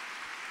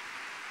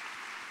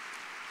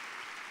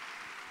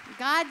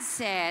 God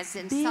says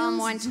in Deus Psalm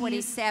diz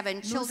 127,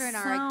 no children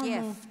are a Salmo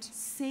gift.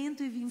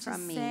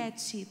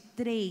 127,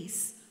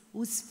 3.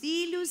 Os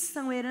filhos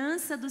são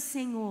herança do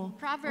Senhor,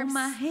 Proverbs-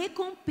 uma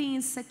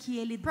recompensa que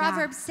Ele dá.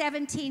 Proverbs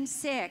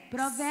 17:6.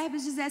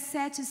 Provérbios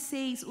 17,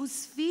 6.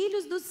 Os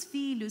filhos dos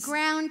filhos,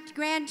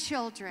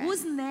 Grandchildren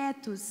os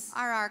netos,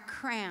 are our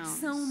crowns.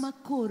 são uma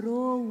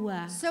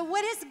coroa. So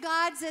what is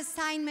God's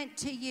assignment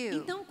to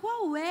you? Então,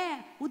 qual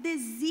é o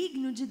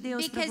desígnio de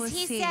Deus para Because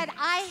he você? said,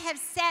 I have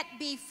set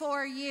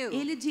before you.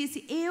 Ele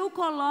disse, eu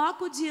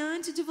coloco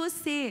diante de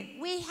você.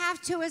 We have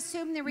to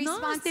assume the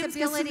Nós temos que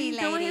responsibility, assumir,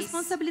 então, a ladies.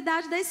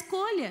 responsabilidade da escolha.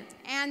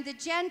 And the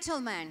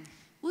gentlemen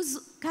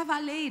Os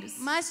cavaleiros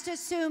must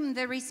assume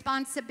the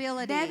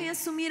responsibility devem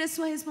assumir a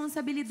sua for the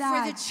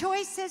responsabilidade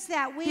choices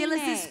that we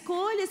pelas make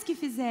escolhas que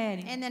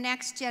fizerem. in the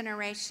next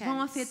generation. Vão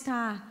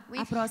afetar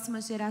a próxima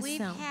We've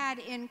geração. had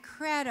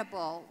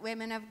incredible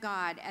women of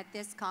God at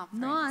this conference.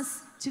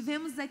 Nós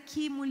tivemos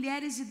aqui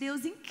mulheres de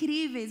Deus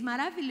incríveis,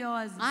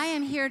 maravilhosas. I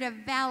am here to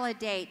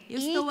validate Eu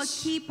estou each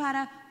aqui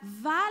para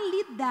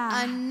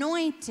validar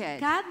anointed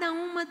cada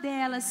uma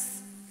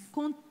delas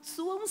com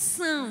sua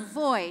unção,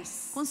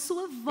 voice com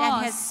sua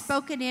that has voz,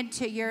 spoken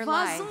into your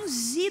voz life.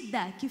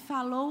 ungida que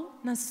falou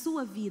na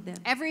sua vida.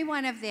 Every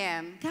one of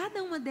them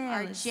Cada uma are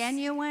delas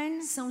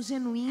genuine são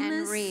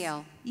genuínas and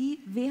real. e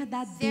There has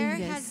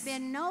verdadeiras.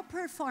 been no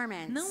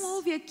performance Não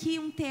houve aqui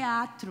um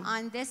teatro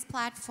on this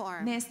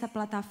platform. nesta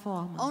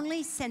plataforma.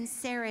 Only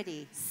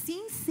sincerity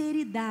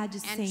Sinceridade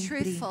and sempre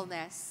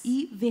truthfulness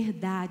e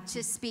verdade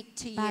to speak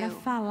to para you.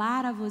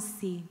 falar a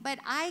você. But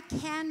I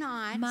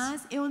cannot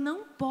Mas eu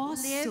não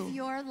posso live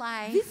your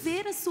life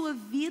viver a sua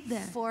vida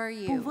for por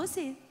you.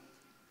 você.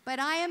 But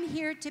I am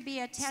here to be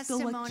a Estou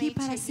testimony aqui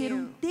para to ser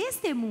um you.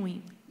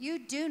 testemunho. You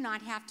do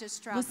not have to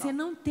struggle. Você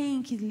não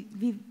tem que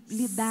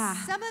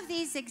lidar Some of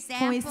these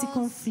com esse examples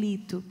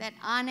conflito. that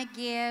Anna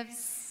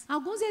gives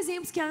Alguns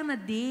exemplos que a Ana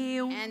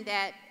deu, and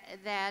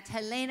that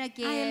Helena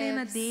a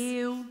Helena gives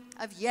deu,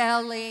 of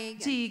yelling,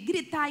 de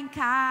gritar em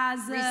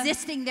casa,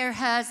 resisting their de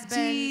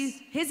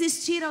husbands,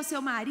 resistir ao seu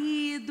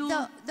marido.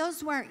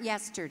 those weren't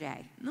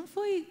yesterday. Não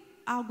foi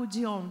algo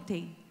de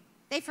ontem.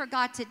 They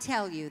forgot to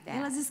tell you that.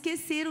 Elas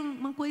esqueceram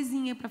uma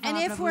coisinha para And falar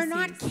para if we're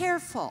not vocês.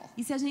 careful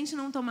E se a gente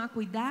não tomar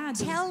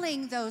cuidado,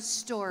 telling those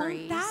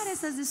stories contar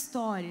essas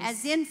histórias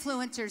as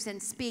influencers and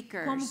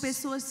speakers, como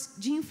pessoas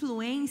de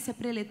influência,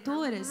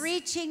 preletoras,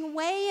 reaching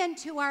way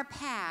into our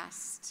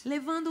past,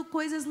 levando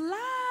coisas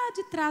lá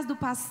de trás do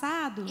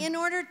passado, in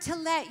order to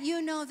let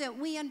you know that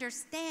we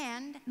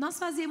understand, nós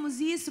fazemos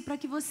isso para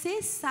que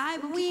vocês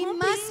saibam que we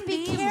must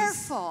be compreendemos.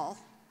 careful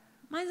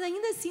Mas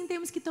ainda assim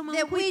temos que tomar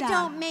that we cuidado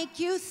don't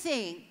make you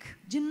think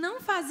de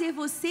não fazer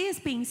vocês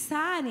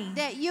pensarem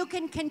that you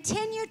can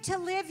continue to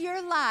live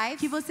your life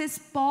que vocês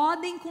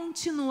podem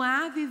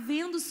continuar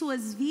vivendo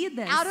suas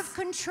vidas out of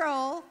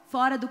control,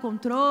 fora do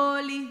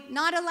controle,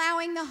 not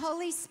allowing the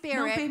Holy não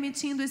Spirit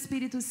permitindo o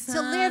Espírito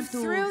live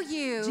Santo through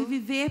you de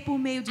viver por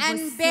meio de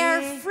and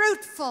bear você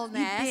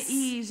fruitfulness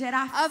e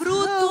gerar of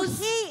who frutos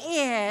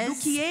He do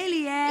que is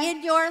Ele é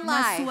in your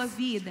na sua life.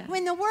 vida.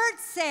 When the Word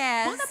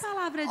Quando a says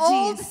palavra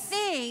old diz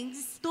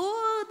things,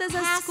 todas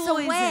as pass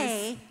coisas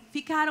away,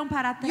 ficaram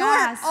para your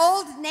trás,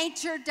 old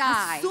nature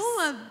a dies.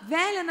 sua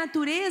velha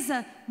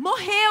natureza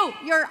morreu.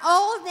 Your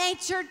old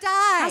nature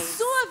A dies.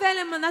 sua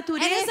velha And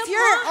natureza if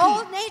your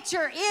old morre.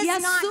 nature E a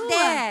is not sua-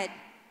 dead,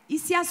 E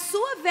se a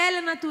sua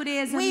velha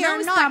natureza we não are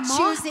está not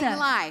choosing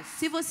morta, life.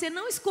 se você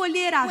não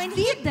escolher a When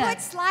He vida,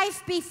 puts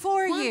life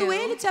before quando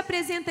Ele you te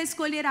apresenta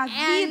escolher a and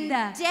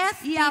vida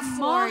death e a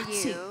before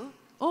morte, you,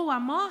 ou a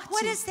morte,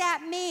 what does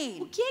that o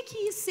mean? que é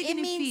que isso It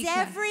means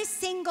significa? every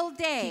single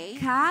day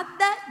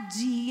Cada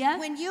dia,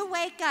 when you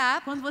wake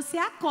up quando você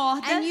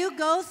acorda and you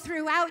go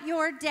throughout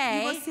your e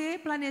day, você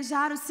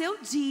planejar o seu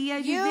dia,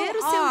 you viver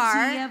o seu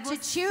are dia, to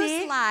você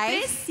choose life.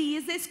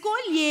 precisa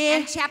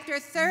escolher and chapter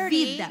 30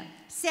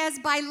 vida. says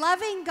by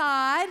loving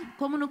God,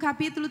 Como no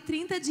capítulo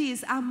 30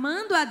 diz,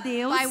 amando a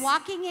Deus, by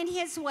walking in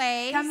His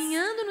ways.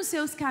 caminhando nos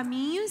seus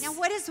caminhos. Now,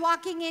 what does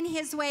walking in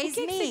His O ways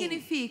que mean?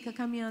 significa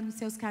caminhando nos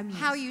seus caminhos?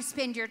 How you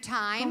spend your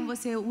Como time,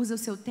 você usa o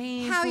seu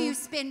tempo, how you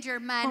spend your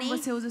como money.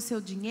 você usa o seu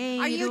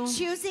dinheiro. Are you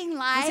choosing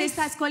Você life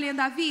está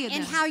escolhendo a vida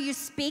in how you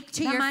speak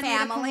to da your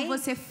maneira family? como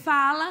você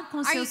fala com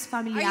Are seus you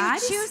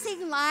familiares.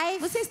 choosing life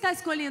Você está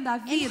escolhendo a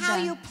in vida how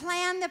you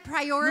plan the no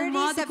priorities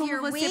modo of como your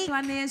você week?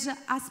 planeja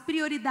as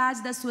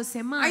prioridades da sua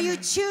semana. Are you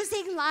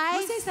choosing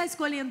life Você está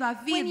escolhendo a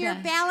when you're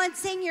vida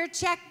balancing your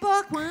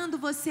checkbook? quando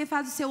você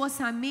faz o seu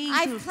orçamento,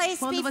 I've placed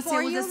quando você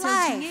before usa you seu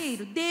life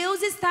dinheiro.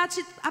 Deus está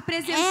te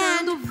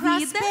apresentando And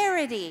vida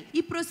prosperity.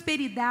 e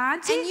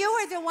prosperidade. And you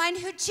are the one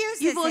who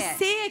chooses E você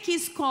it. é que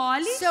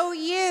escolhe. So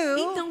you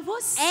Então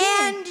você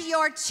and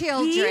your e os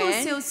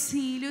children seus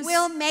filhos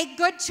will make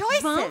good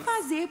choices. vão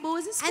fazer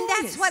boas And escolhas.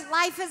 that's what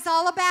life is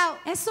all about.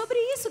 É sobre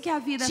isso que a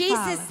vida Jesus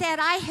fala. said,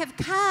 I have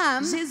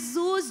come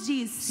Jesus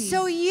disse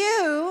so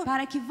you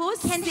para que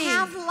você can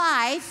have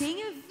life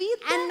tenha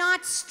vida and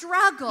not e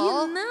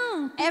struggle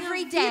não tenha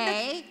every vida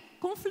day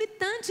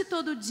conflitante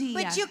todo dia.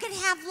 But you can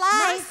have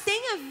Mas life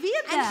tenha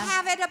vida and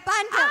have it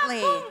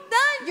abundantly.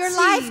 abundante. Your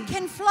life can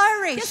Que a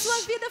flourish.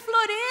 sua vida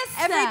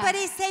floresça.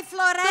 Everybody say Todos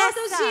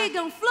floresça.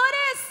 digam,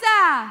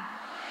 floresça.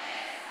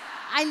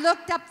 I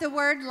looked up the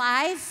word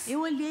life,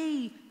 Eu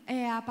olhei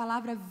a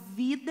palavra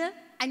vida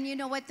and you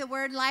know what the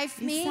word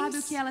life e sabe o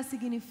means? que ela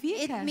significa?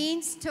 It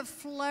means to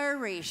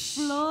flourish,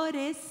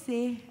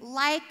 Florescer.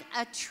 like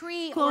a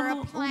tree or Como a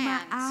uma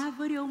plant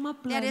árvore ou uma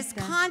that is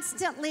planta.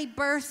 constantly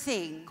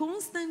birthing.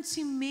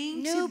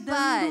 Constantemente New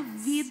dando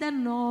buds, vida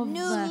nova.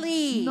 new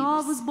leaves,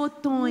 Novos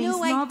botões,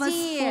 new novas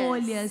ideas,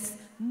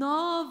 folhas.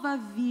 Nova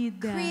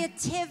vida.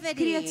 Creativity,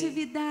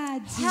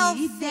 Criatividade.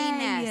 healthiness.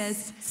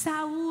 Ideias.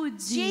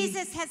 Saúde.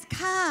 Jesus has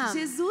come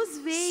Jesus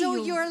so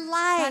veio your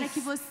para life que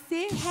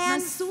você, can na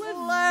sua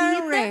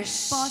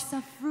flourish. vida,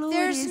 possa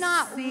There's florescer.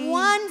 not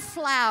one Não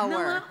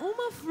flower, há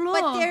uma flor,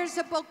 but there's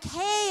a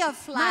bouquet of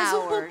mas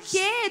flowers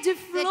buquê de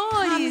that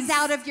flores comes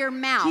out of your que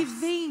mouth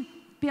vem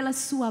pela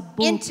sua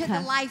into the boca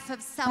life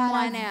of para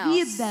someone a else.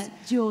 vida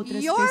de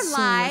outras Your pessoas.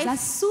 life A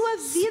sua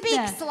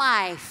vida speaks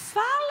life.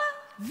 fala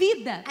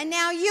vida. And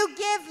now you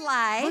give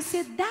life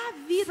Você dá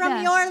vida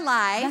from your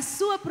da life,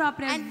 sua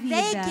própria and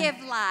they vida.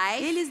 give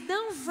life Eles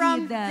dão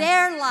from vida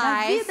their da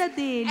life, vida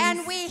deles.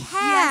 and we E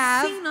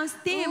have assim nós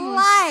temos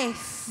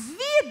life.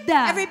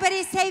 vida.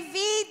 Everybody say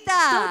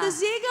vida. Todos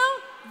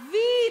digam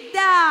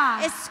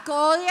vida.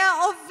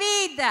 Escolha ou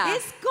vida.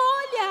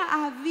 Escolha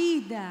a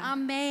vida.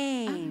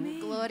 Amém. Amém.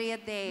 Glória a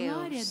Deus.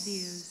 Glória a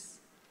Deus.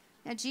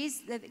 Now,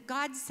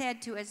 God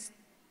said to his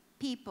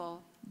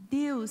people,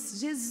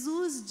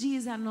 Jesus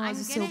diz a nós,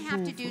 I'm o seu going to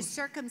have to do povo,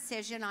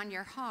 circumcision on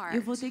your heart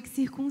eu vou ter que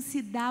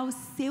circuncidar o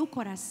seu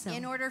coração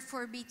in order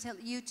for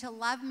you to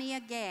love me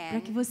para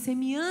que again você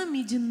me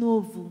ame de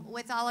novo,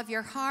 with all of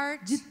your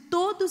heart, de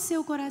todo o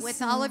seu with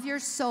coração, all of your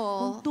com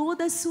soul,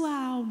 toda a sua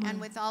alma and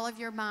with all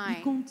of your e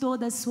mind. com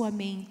toda a sua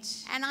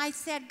mente. And I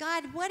said,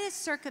 God, what is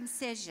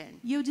circumcision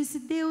E eu disse,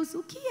 Deus,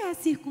 o que é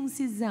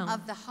circuncisão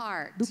of the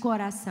heart? do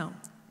coração?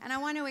 And I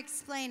want to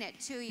explain it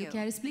to you. Eu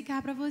quero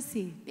explicar para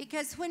você.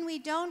 Because when we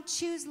don't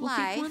choose Porque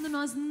life, quando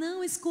nós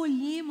não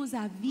escolhemos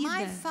a vida,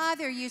 my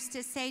father used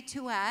to say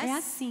to é us,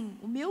 assim.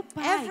 O meu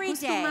pai every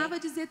day, costumava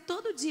dizer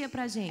todo dia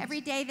pra gente.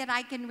 every day that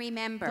I can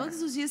remember,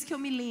 Todos os dias que eu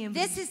me lembro.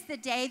 this is the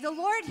day the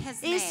Lord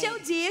has Este é o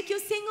made. dia que o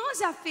Senhor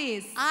já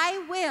fez. I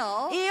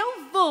will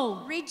Eu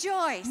vou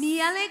rejoice me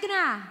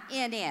alegrar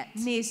in it.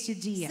 neste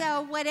dia.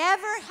 So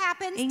whatever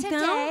happens Então,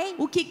 today,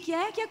 o que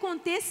quer que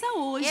aconteça it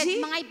hoje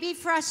might be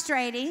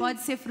frustrating, pode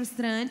ser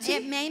frustrante,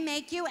 it may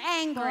make you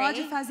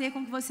pode angry, fazer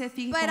com que você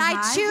fique but com I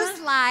raiva,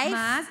 choose life,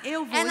 mas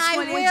eu vou and I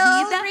escolher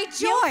will vida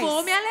rejoice. e eu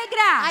vou me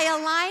alegrar. I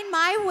align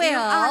my Eu will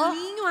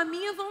alinho a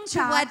minha to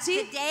what vontade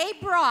the day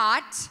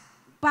brought,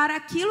 para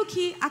aquilo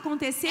que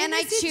aconteceu and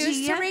I nesse choose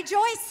dia, to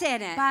rejoice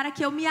in it. para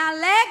que eu me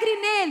alegre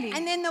nele.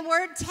 And then the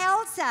word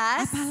tells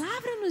A us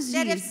palavra nos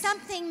that if diz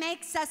something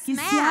makes us que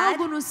se mad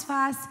algo nos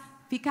faz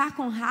ficar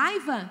com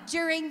raiva,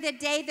 during the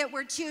day that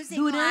we're choosing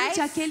durante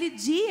life, aquele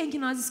dia em que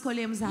nós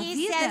escolhemos a he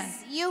vida,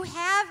 says you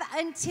have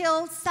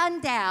until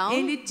sundown.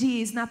 ele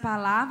diz na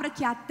palavra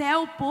que até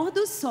o pôr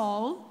do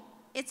sol,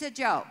 It's a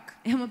joke.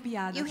 é uma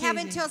piada, You ok, have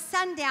gente? until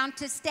sundown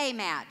to stay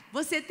mad.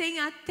 Você tem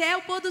até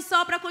o pôr do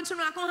sol para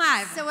continuar com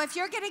raiva. So if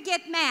you're going to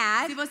get Se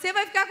mad você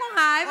vai ficar com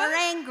raiva or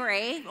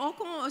angry,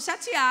 ou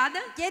chateada,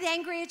 get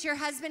angry at your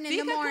husband in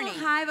the fica morning. com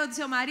raiva do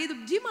seu marido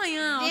de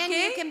manhã, Then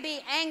you ok? can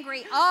be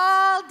angry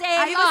all day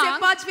Aí você long.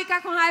 pode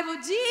ficar com raiva o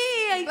dia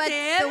But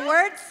inteiro, the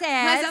word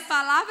mas a says,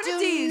 palavra do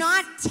diz,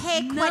 not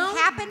take what não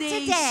happened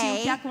deixe today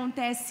o que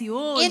acontece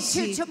hoje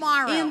into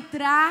tomorrow.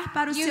 entrar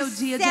para o You seu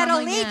dia de settle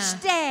amanhã. each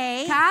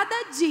day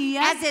Cada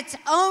dia as its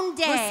own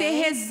você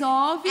day,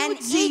 resolve and o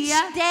dia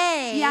each day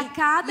e a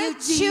cada you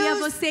dia choose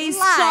você life,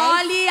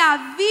 escolhe a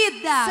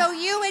vida so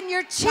you and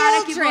your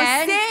para que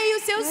children você e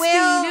os seus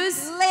will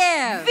filhos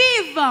live.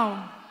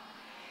 vivam.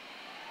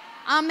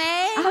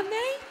 Amen?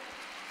 Amém?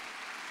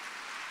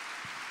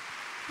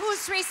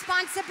 Whose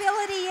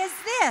responsibility is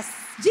this?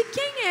 De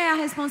quem é a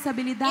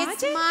responsabilidade?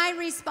 It's my É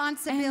minha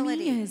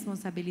responsability.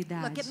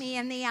 responsabilidade. Look at me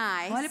in the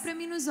eyes. Olha para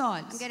mim nos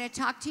olhos. I'm going to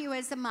talk to you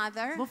as a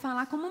mother. Vou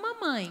falar como uma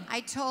mãe.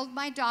 I told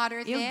my daughter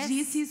Eu this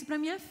disse isso para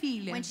minha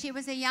filha when she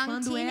was a young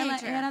quando ela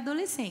teenager. era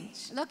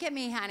adolescente. Look at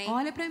me, honey.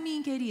 Olha para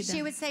mim, querida.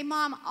 She would say,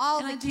 Mom, all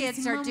Ela the disse,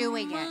 kids are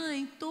doing it.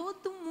 mamãe,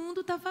 todo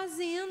mundo está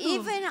fazendo.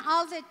 Even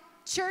all the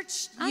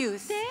church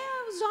youth. Até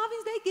os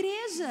jovens da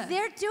igreja.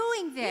 They're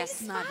doing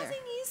this, Eles mother.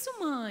 fazem isso,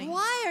 mãe.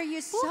 Why are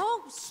you Por so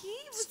que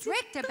você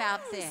strict é tão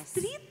about this?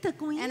 estrita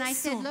com And I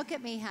isso? said, look at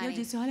me, Eu honey.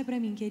 disse, olha para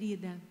mim,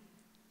 querida.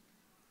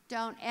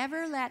 Don't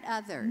ever let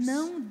others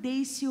Não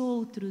deixe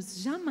outros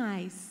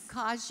jamais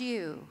cause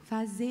you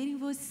fazerem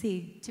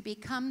você to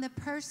become the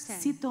person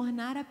se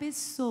tornar a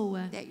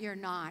pessoa that you're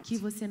not. que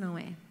você não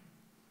é.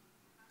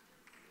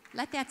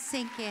 Let that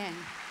sink in.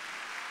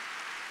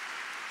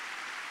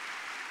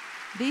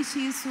 Deixe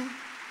isso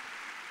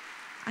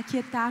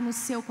aquietar no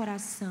seu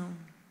coração.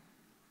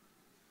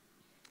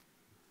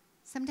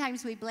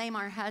 Sometimes we blame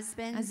our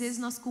husbands. Às vezes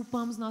nós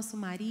culpamos nosso The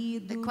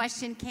marido.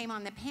 question came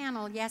on the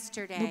panel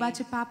yesterday. No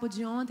bate-papo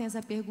de ontem,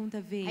 essa pergunta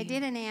veio. I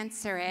didn't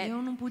answer it.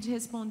 Eu não pude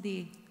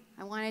responder.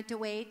 I wanted to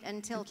wait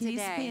until Eu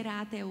queria today.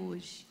 esperar até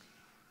hoje.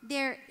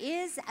 There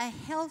is a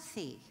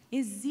healthy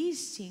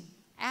Existe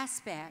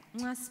aspect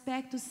um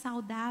aspecto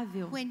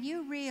saudável when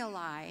you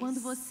realize quando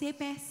você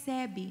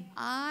percebe: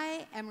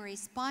 I am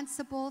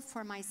responsible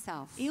for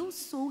myself. eu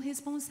sou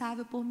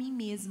responsável por mim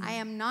mesma. I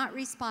am not Eu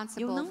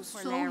responsible não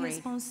for sou Larry.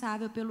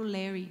 responsável pelo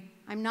Larry.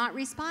 I'm not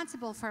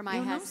responsible for my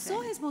Eu não sou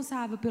husband.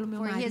 responsável pelo meu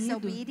For his marido,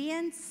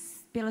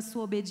 obedience, pela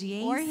sua or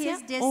obediência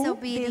his ou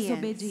disobedience.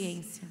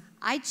 desobediência.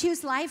 I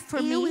choose life for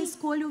Eu me,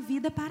 escolho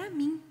vida para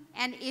mim.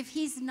 and if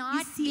he's E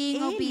not se being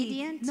ele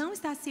obedient, não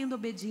está sendo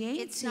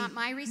obediente, it's not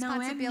my não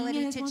é minha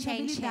responsibility to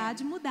change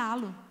responsabilidade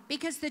mudá-lo.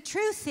 because the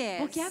truth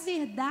Porque a is,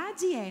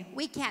 verdade é,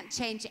 we can't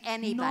change nós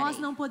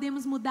anybody, não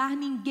podemos mudar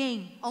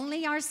ninguém,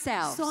 only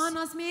ourselves. só a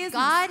nós mesmos.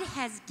 God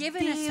has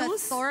given us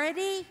Deus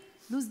authority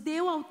nos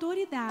deu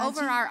autoridade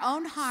over our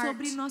own heart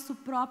sobre nosso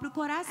próprio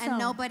coração and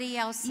nobody e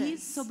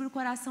else's. sobre o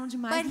coração de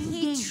mais But He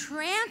ninguém.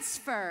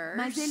 transfers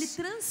Mas Ele what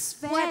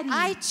transfere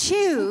I o que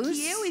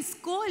choose eu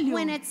escolho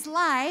when it's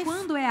life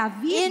quando é a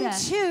vida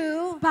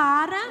into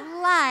para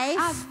a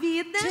life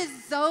vida to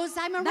those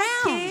I'm around.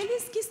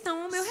 daqueles que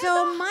estão ao meu So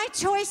redor. my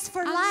choice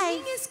for A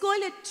life minha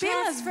escolha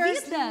pela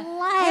transfers vida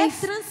é life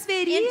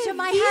transferir into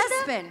my vida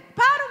husband.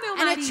 para o meu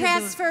and it marido.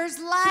 transfers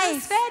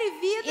life Transfere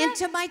vida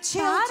into my para os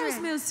children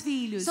meus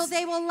filhos. so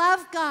they will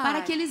love God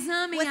Para que eles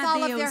amem with a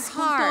all of their Deus com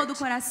todo heart, o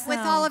coração, with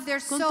all of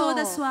their com soul,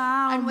 toda a sua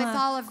and alma, with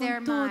all of com their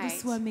toda a might.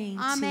 sua mente.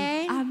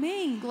 Amém?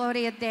 Amém.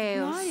 Glória a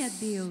Deus. Glória a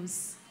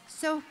Deus.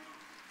 So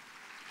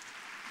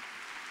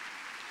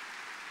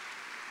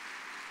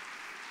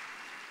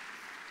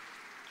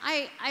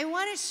I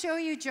want to show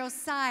you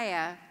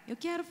Josiah. Eu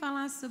quero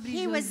falar sobre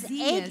He was 8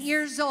 Josias,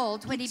 years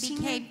old when que he tinha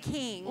became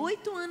king.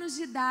 8 anos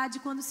de idade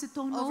quando se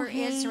tornou over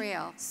rei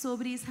Israel.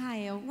 sobre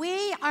Israel.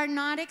 We are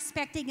not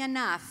expecting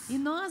enough E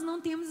nós não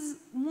temos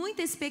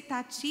muita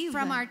expectativa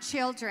from our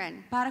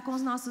children. para com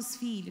os nossos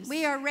filhos.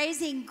 We are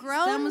raising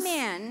grown Estamos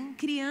men,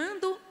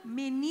 criando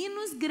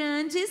meninos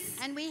grandes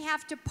and we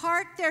have to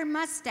part their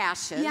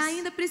mustaches e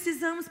ainda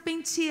precisamos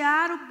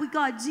pentear o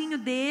bigodinho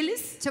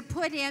deles to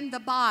put in the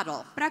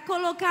bottle para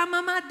colocar a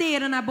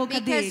mamadeira na boca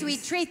because we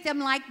deles. treat them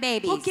like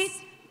babies. Porque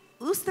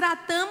os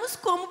tratamos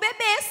como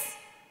bebês.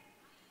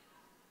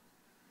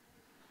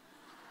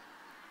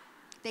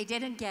 They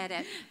didn't get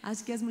it.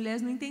 Acho que as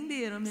mulheres não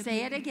entenderam a minha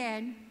Say it pergunta.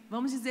 again.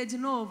 Vamos dizer de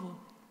novo?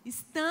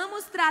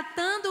 Estamos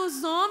tratando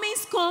os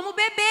homens como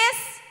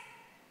bebês.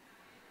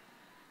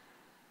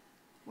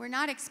 We're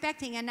not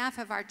expecting enough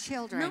of our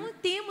children. Não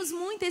temos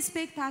muita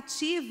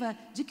expectativa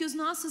de que os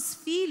nossos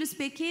filhos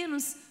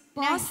pequenos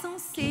possam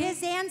ser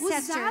his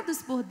ancestor-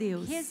 usados por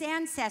Deus. His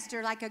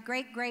ancestor, like a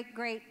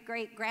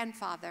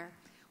great-great-great-great-grandfather,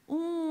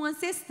 Um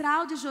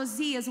ancestral de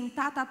Josias, um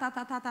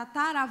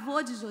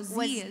tataravô de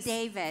Josias,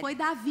 David. foi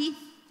Davi.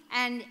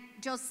 and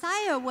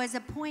Josiah was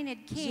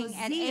appointed king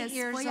at 8 Josias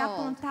years foi old.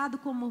 apontado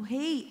como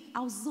rei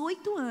aos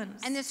 8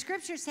 anos. And the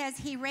scripture says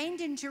he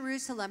reigned in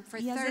Jerusalem for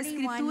E as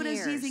 31 escrituras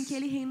years. dizem que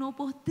ele reinou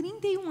por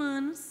 31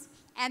 anos.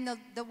 And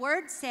the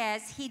word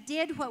says he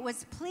did what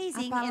was A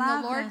pleasing in the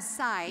palavra Lord's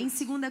em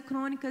sight. 2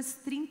 Crônicas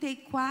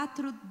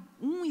 34,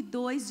 1 e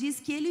 2 diz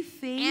que ele And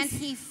fez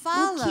he o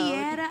followed que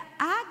era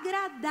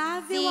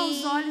agradável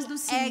aos olhos do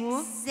The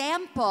Senhor,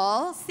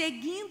 example,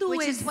 seguindo o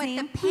which is what the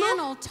exemplo,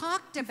 panel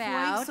talked que foi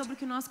about. sobre o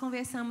que nós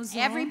conversamos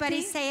Everybody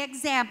ontem. say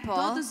example.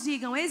 Todos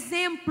digam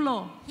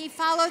exemplo. He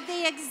followed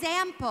the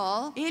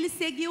example Ele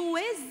seguiu o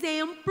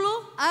exemplo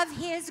of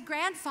his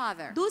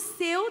grandfather. do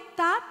seu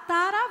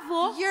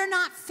tataravô. You're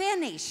not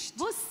finished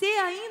Você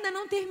ainda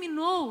não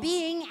terminou.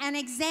 being an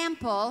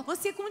example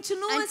Você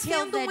continua until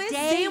sendo um the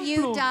day you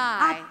exemplo die.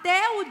 até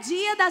o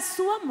dia da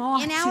sua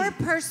morte. in our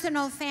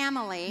personal Na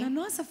family.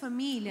 nossa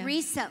família,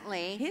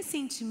 Recently,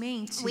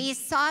 recentemente, we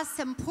saw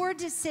some poor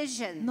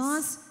decisions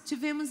nós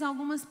tivemos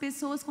algumas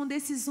pessoas com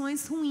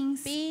decisões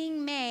ruins being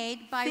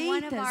made by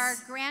one of feitas our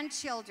por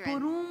grandchildren,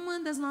 uma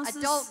das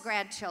adult nossas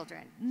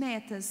grandchildren,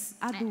 netas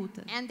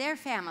adultas and their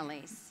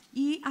families.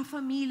 e a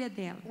família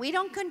dela. We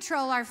don't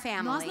control our Nós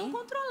não family.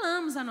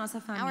 controlamos a nossa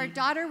Our família.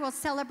 daughter will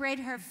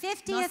celebrate her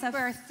 50th Nossa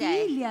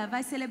birthday filha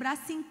vai celebrar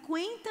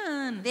 50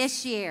 anos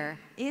this year.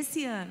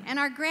 esse ano. And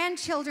our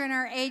grandchildren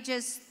are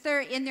ages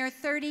in their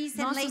 30s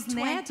and late Nossos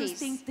netos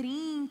têm 20s.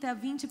 30,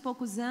 20 e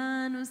poucos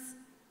anos.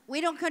 We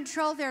don't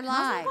control their Nós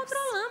não lives,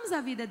 controlamos a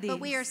vida but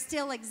we are deles.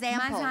 still Mas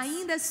examples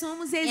ainda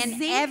somos in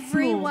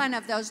every exemplo one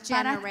of those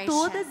para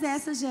todas generations.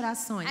 essas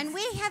gerações. And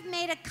we have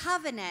made a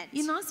covenant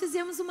E nós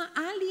fizemos uma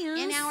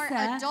in our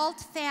aliança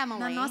adult na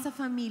family. nossa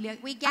família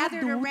We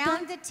gathered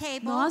around the adulta.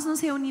 table. Nós nos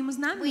reunimos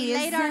na We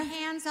laid our mesa.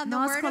 hands on the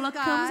Nós Word of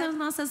colocamos God, as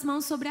nossas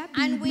mãos sobre a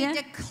and we Bíblia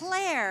e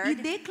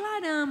declared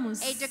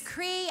declaramos a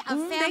decree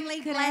of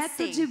family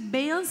decreto de blessing.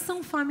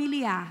 bênção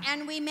familiar.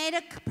 And we made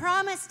a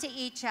promise to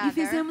each E other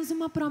fizemos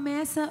uma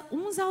promessa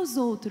uns aos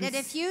outros that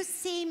if you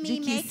see de me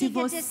que se making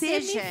a você me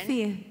decision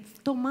ver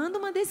tomando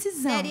uma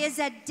decisão, that is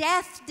a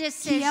death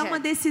que é uma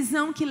decision.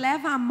 decisão que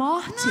leva à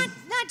morte,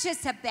 Not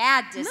just a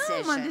bad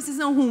não uma decision,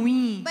 decisão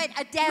ruim, but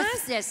a death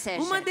mas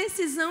decision. uma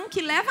decisão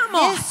que leva à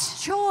morte.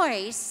 This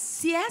choice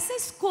Se essa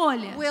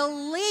escolha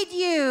will lead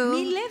me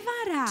you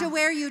levará to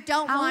where you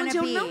don't want aonde to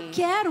eu não be.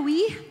 quero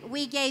ir,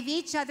 We gave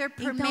each other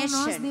então nós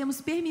permission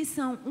demos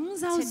permissão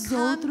uns aos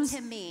come outros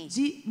to me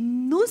de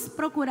nos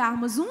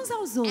procurarmos uns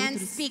aos and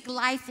outros speak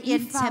life e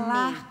into me.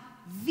 falar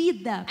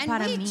vida And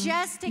para we mim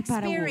just e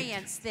para o outro.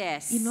 experienced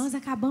this E nós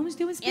acabamos de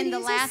ter uma in the experiência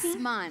last assim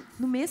month.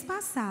 no mês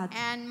passado.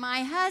 And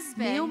my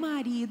Meu husband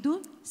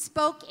marido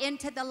spoke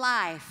into the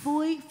life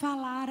foi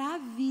falar a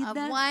of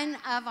vida one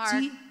of our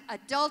de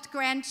adult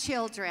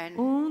grandchildren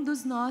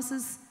dos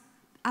nossos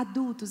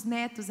adultos,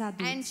 netos and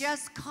adultos.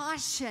 just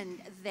cautioned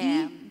E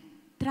them.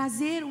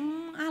 trazer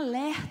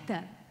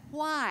alerta.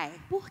 Why?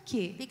 Por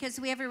quê?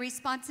 Because we have a Porque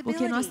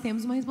responsibility. nós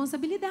temos uma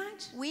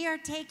responsabilidade. We are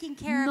taking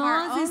care of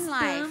our Nós own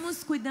life,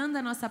 estamos cuidando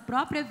da nossa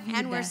própria vida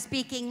and we're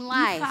speaking e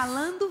life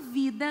falando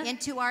vida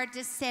into our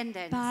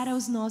descendants. para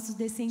os nossos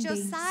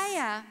descendentes.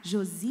 Josiah,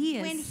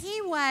 Josias, when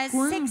he was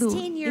quando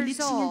 16 ele years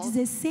tinha old,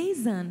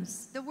 16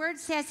 anos, the word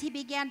says he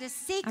began to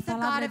seek a the God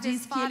palavra of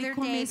his diz que ele father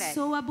David.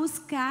 começou a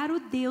buscar o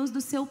Deus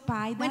do seu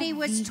pai When he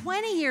was Davi.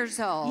 20 years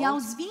E old,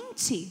 aos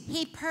 20,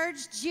 he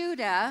purged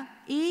Judah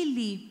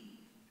ele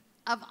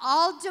of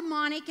all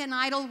demonic and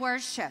idol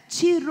worship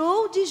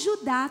tirou de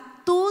Judá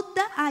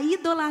toda a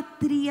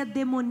idolatria by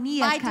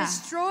demoníaca,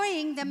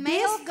 destroying the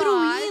male gods.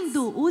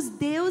 destruindo os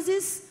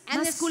deuses And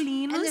the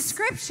masculinos.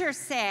 scripture E as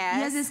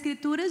says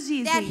escrituras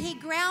that he dizem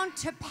ground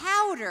to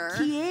powder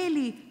que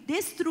ele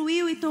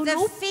destruiu e the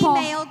tornou pó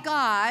female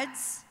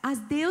gods, as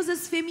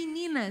deusas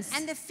femininas.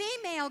 and the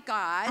female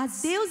As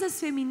gods deusas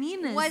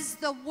femininas was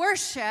the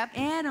worship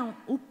eram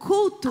o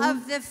culto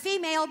of the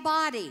female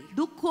body.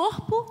 do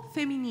corpo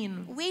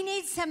feminino. We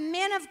need some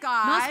men of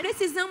Nós God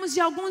precisamos de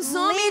alguns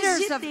homens leaders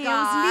de of Deus,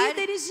 God,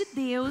 líderes de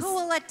Deus, who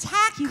will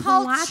attack que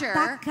vão culture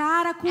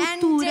atacar a and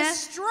cultura e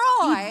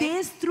destroy the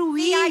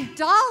destruir a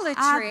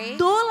idolatry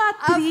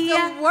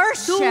idolatria of the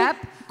worship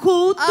do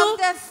culto of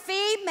the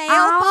female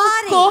ao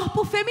body.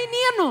 corpo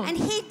feminino. And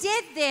he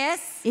did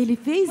this Ele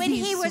fez when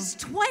he was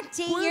isso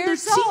 20 quando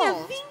years tinha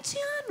old. 20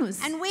 anos.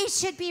 And we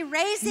should be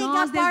raising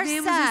Nós up our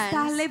devemos estar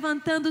sons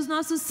levantando os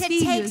nossos to take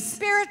filhos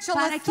spiritual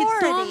para que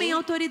authority tomem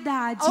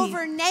autoridade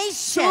over nations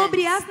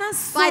sobre as by the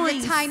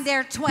nações time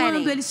they're quando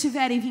 20. eles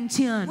tiverem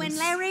 20 anos. When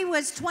Larry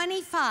was Quando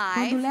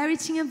 25, Larry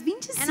tinha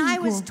 25 and I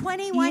was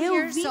 21 e eu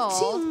years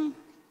 21,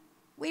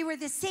 we were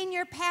the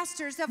senior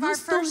pastors of our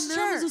nos first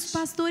tornamos os church.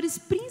 pastores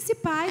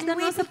principais And da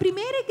we nossa be-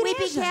 primeira We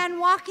igreja. began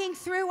walking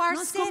through our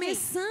Nós city.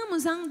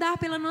 começamos a andar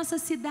pela nossa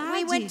We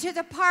cidade. went to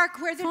the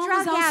park where the Fomos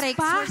drug aos addicts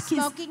were parques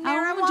smoking onde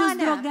os marijuana.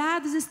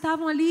 drogados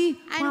estavam ali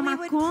com a And we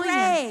would maconha.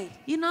 pray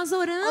E nós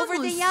over the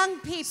oramos young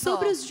people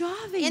sobre os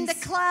jovens in the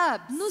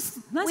clubs.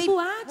 nas We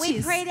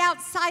boates. prayed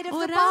outside of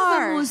the bars.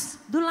 Orávamos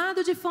do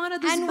lado de fora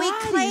dos And we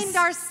claimed bares.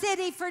 our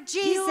city for E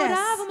Jesus.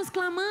 orávamos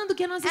clamando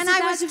que a nossa And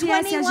I was cidade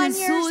viesse a 21 Jesus.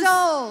 years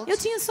old. Eu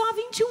tinha só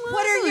 21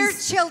 What are your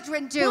anos.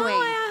 children Qual doing?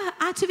 é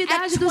a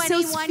atividade At dos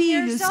seus 21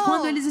 filhos years old.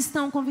 quando eles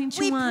estão com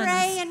 21 We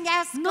pray anos? and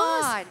ask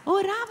Nós God,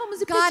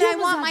 orávamos e God, I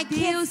pedíamos want a my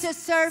Deus, kids to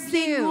serve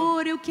you.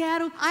 Senhor, eu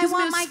quero que I os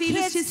want meus my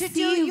filhos te kids to do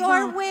your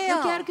sirvam. will.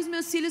 Eu quero que os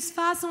meus filhos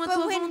façam a But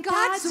tua when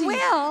vontade. God's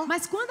will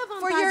Mas quando a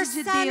for your vontade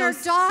de son or Deus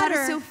para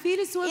daughter o seu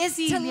filho e sua is to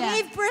filha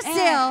leave Brazil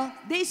é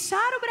deixar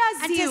o and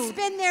to Brasil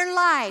spend their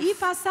life e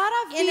passar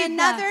a in vida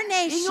another em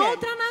nation,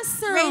 outra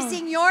nação,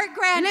 raising your levantando,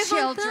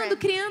 grandchildren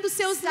criando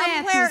seus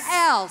somewhere netos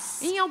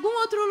else, em algum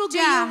outro do you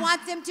lugar.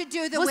 want them to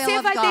do the will Você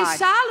of vai God?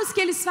 deixá-los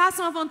que eles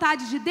façam a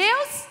vontade de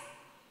Deus?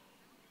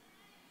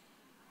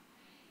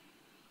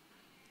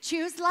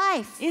 Choose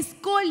life.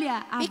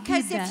 Escolha a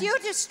Because vida. if you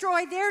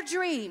destroy their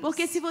dreams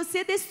Porque se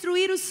você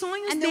destruir os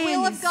sonhos and the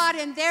will deles of God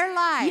in their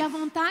e a life,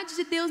 vontade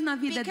de Deus na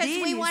vida because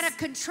we deles, want to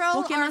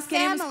control porque our nós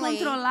queremos family,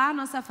 controlar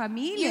nossa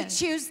família, you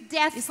choose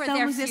death for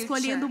their estamos future.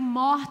 escolhendo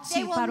morte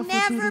They will para o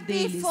never futuro be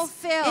deles.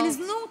 fulfilled. Eles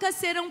nunca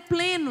serão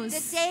plenos.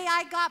 The day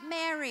I got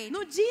married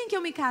No dia em que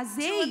eu me to a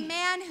casei,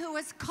 man who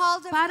was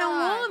called of para um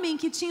God, homem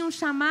que tinha um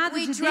chamado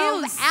we de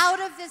drove Deus,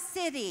 out of the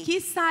city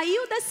que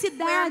saiu da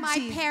where my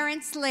cidade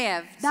parents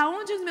lived. da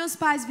onde os meus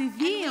pais And we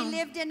viviam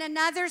lived in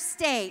another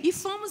state. e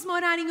fomos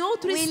morar em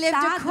outro We lived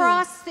estado,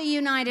 across the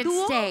United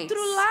do States.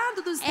 outro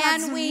lado dos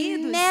Estados And we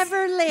Unidos.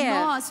 never lived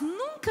Nós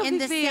nunca in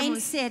the same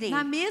vivemos city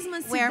na mesma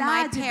where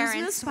my cidade dos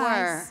meus parents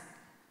pais.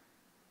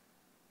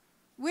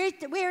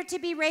 We're to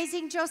be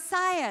raising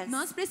Josiahs.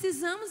 Nós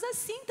precisamos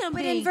assim But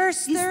também in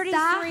verse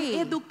estar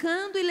 33,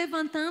 educando e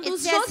levantando It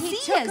os says he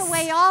took Josias.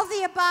 away all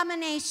the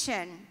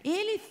abomination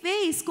Ele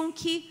fez com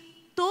que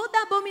toda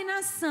a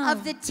abominação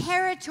of the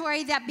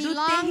territory that do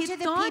belonged to the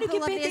território que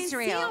people of pertencia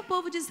Israel. ao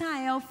povo de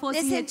Israel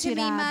fosse Listen to me,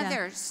 retirada.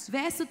 mothers.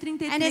 Verso And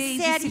 33 it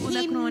de said 2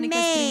 he Crônicas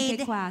made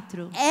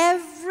 34.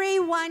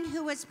 everyone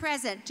who was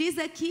present. Diz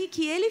aqui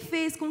que ele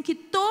fez com que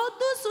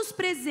todos os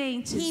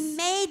presentes, He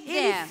made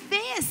ele them.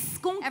 fez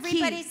com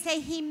Everybody que, say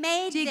he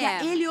made diga,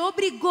 them. ele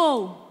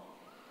obrigou,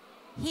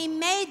 He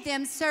made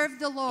them serve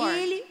the Lord.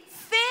 ele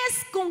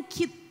fez com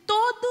que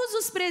todos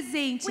os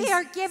presentes We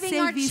are giving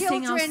our servissem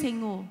ao children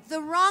Senhor. the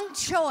wrong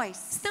choice.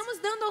 Estamos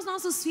dando aos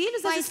nossos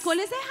filhos as By-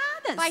 escolhas By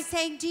erradas.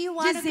 saying, do you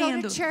want to go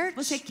Dizendo, to church?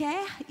 você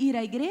quer ir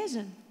à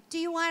igreja? Do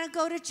you want to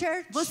go to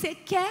church? Você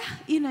quer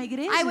ir na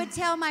igreja? I would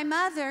tell my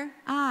mother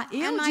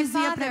Eu and my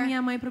dizia para father,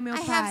 minha mãe e para o meu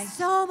I pai. have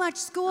so much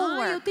Eu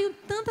schoolwork. tenho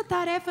tanta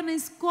tarefa na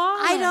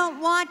escola. I don't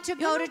want to Eu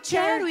go não to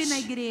quero ir na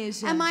church.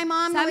 igreja. And my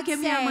mom Sabe o would que a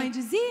minha say, mãe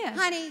dizia?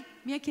 honey,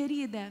 Minha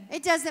querida,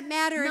 it doesn't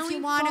matter não if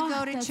you want to go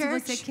importa to se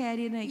você church. quer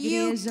ir na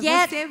You igreja.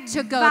 get Você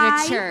to go to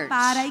vai church.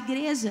 para a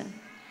igreja.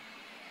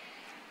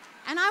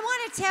 And I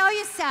want to tell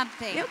you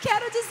something. Eu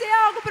quero dizer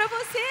algo para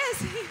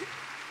vocês.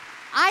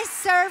 I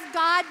serve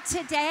God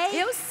today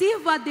Eu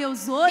sirvo a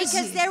Deus hoje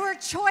because there were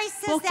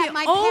choices porque that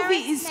my houve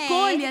parents made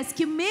escolhas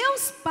que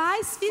meus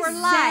pais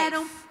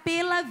fizeram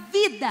pela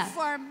vida,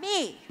 for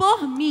me.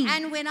 por mim.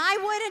 And when I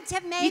wouldn't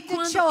have E made the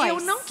quando choice, eu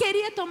não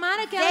queria tomar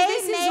aquelas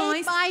they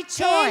decisões, made my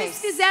choice. eles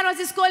fizeram as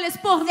escolhas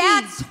por mim.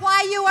 That's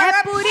why you are É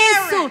a por parent.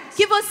 isso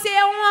que você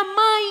é uma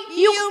mãe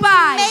e You um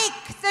pai.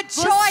 make the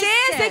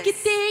Vocês é que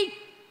choices. têm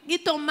que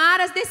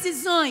tomar as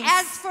decisões.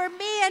 As for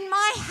me and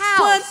my house,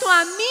 Quanto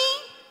a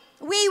mim,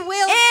 we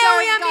will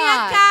eu e a serve minha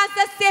God.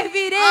 casa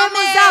serviremos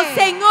Amém. ao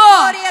Senhor.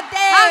 Glória a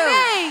Deus.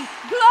 Amém.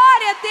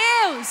 Glória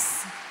a Deus.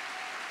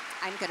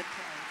 I'm going to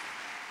pray.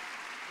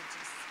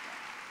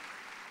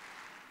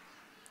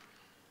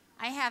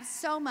 I have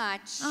so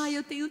much.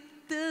 Eu tenho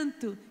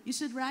tanto. You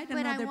should write But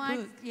I another want,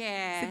 book.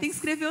 yes. Você tem que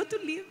escrever outro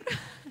livro.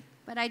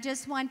 But I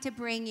just want to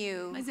bring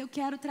you Mas eu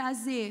quero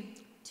trazer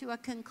to a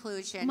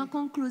conclusion. uma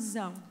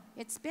conclusão.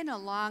 It's been a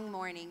long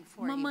morning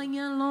for Uma you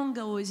manhã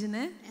longa hoje,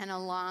 né? and a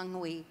long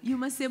week. E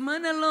uma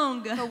semana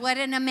longa. But what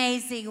an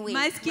amazing week,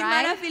 Mas que right?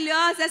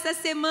 maravilhosa essa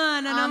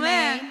semana, não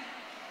é? Amen.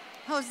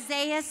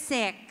 Hosea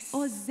 6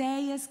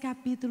 Oséias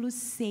capítulo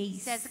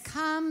 6. says,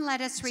 "Come,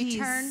 let us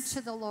return Diz,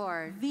 to the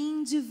Lord,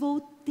 Vinde,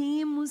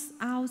 voltemos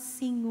ao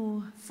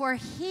Senhor, for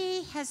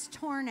He has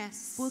torn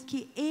us,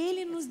 porque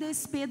Ele nos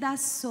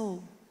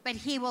despedaçou, but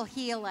He will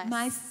heal us.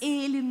 mas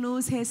Ele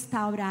nos He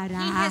restaurará.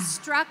 has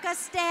struck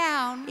us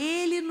down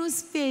Ele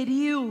nos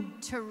feriu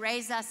to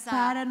raise us up."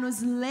 para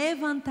nos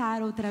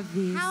levantar outra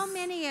vez. How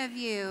many of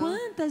you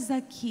Quantas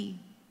aqui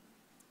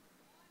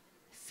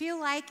feel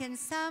like in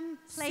some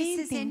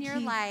places sentem in your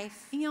que life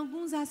em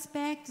alguns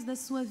aspectos da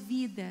sua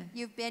vida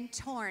you've been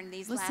torn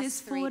these vocês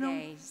last 3 foram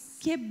days,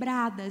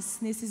 quebradas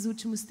nesses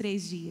últimos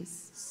 3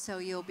 dias so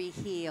you'll be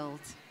healed?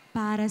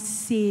 para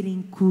serem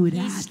He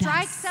curadas?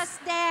 strikes us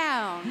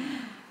down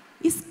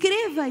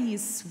Escreva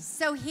isso.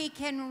 so He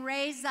can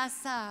raise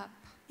us up.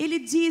 Ele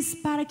diz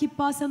para que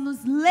possa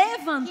nos He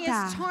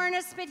levantar. has torn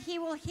us, but He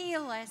will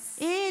heal us.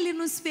 Ele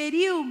nos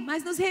feriu,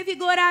 mas nos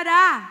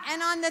revigorará.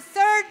 And on the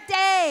third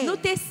day, No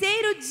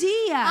terceiro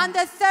dia. on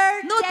the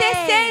third No day,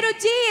 terceiro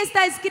dia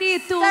está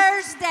escrito.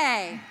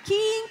 Thursday,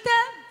 Quinta,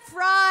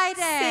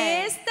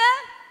 Friday, sexta,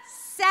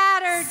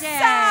 Saturday,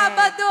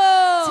 sábado.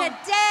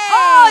 Today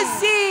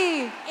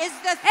Hoje is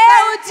the é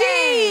third o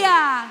day.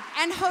 dia.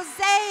 And E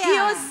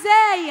Hosea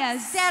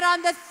Oséias said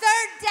on the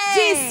third day,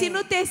 disse: no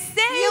you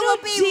terceiro will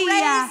be dia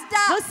raised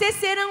up, vocês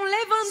serão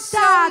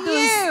levantados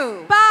so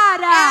you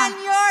para and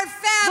your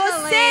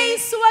family você e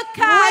sua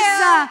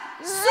casa,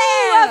 will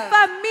sua live.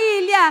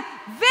 família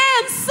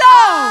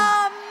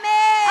vençam.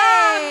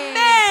 Amém.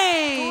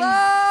 Amém.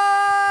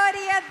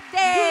 Glória a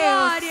Deus.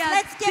 Glória a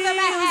Let's give him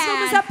a Deus.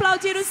 Vamos hand.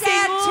 aplaudir o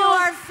Stand to Senhor.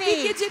 our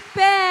feet. Fique de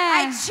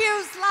pé I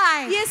choose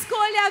life. e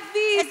escolha a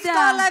vida.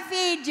 Escola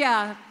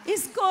vida.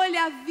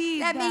 Escolha a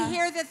vida. Let me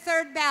hear the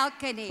third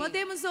balcony.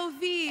 Podemos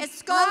ouvir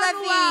Escolha lá a no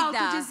vida.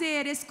 alto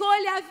dizer: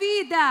 escolha a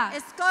vida.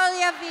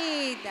 Escolha a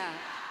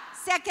vida.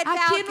 Second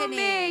Aqui balcony. no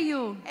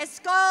meio.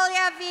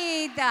 Escolha a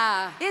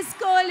vida.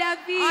 Escolha a On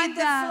the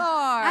vida.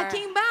 floor. Aqui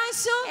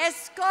embaixo.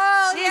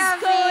 Escolha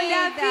Escolha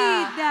a a vida.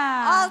 vida.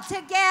 All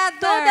together.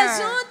 Todas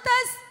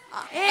juntas.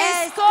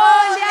 Escolha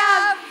Escolha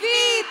a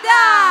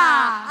vida.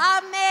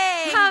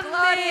 Amém.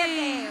 Glória a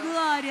Amém. Deus.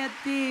 Glória a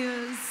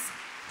Deus.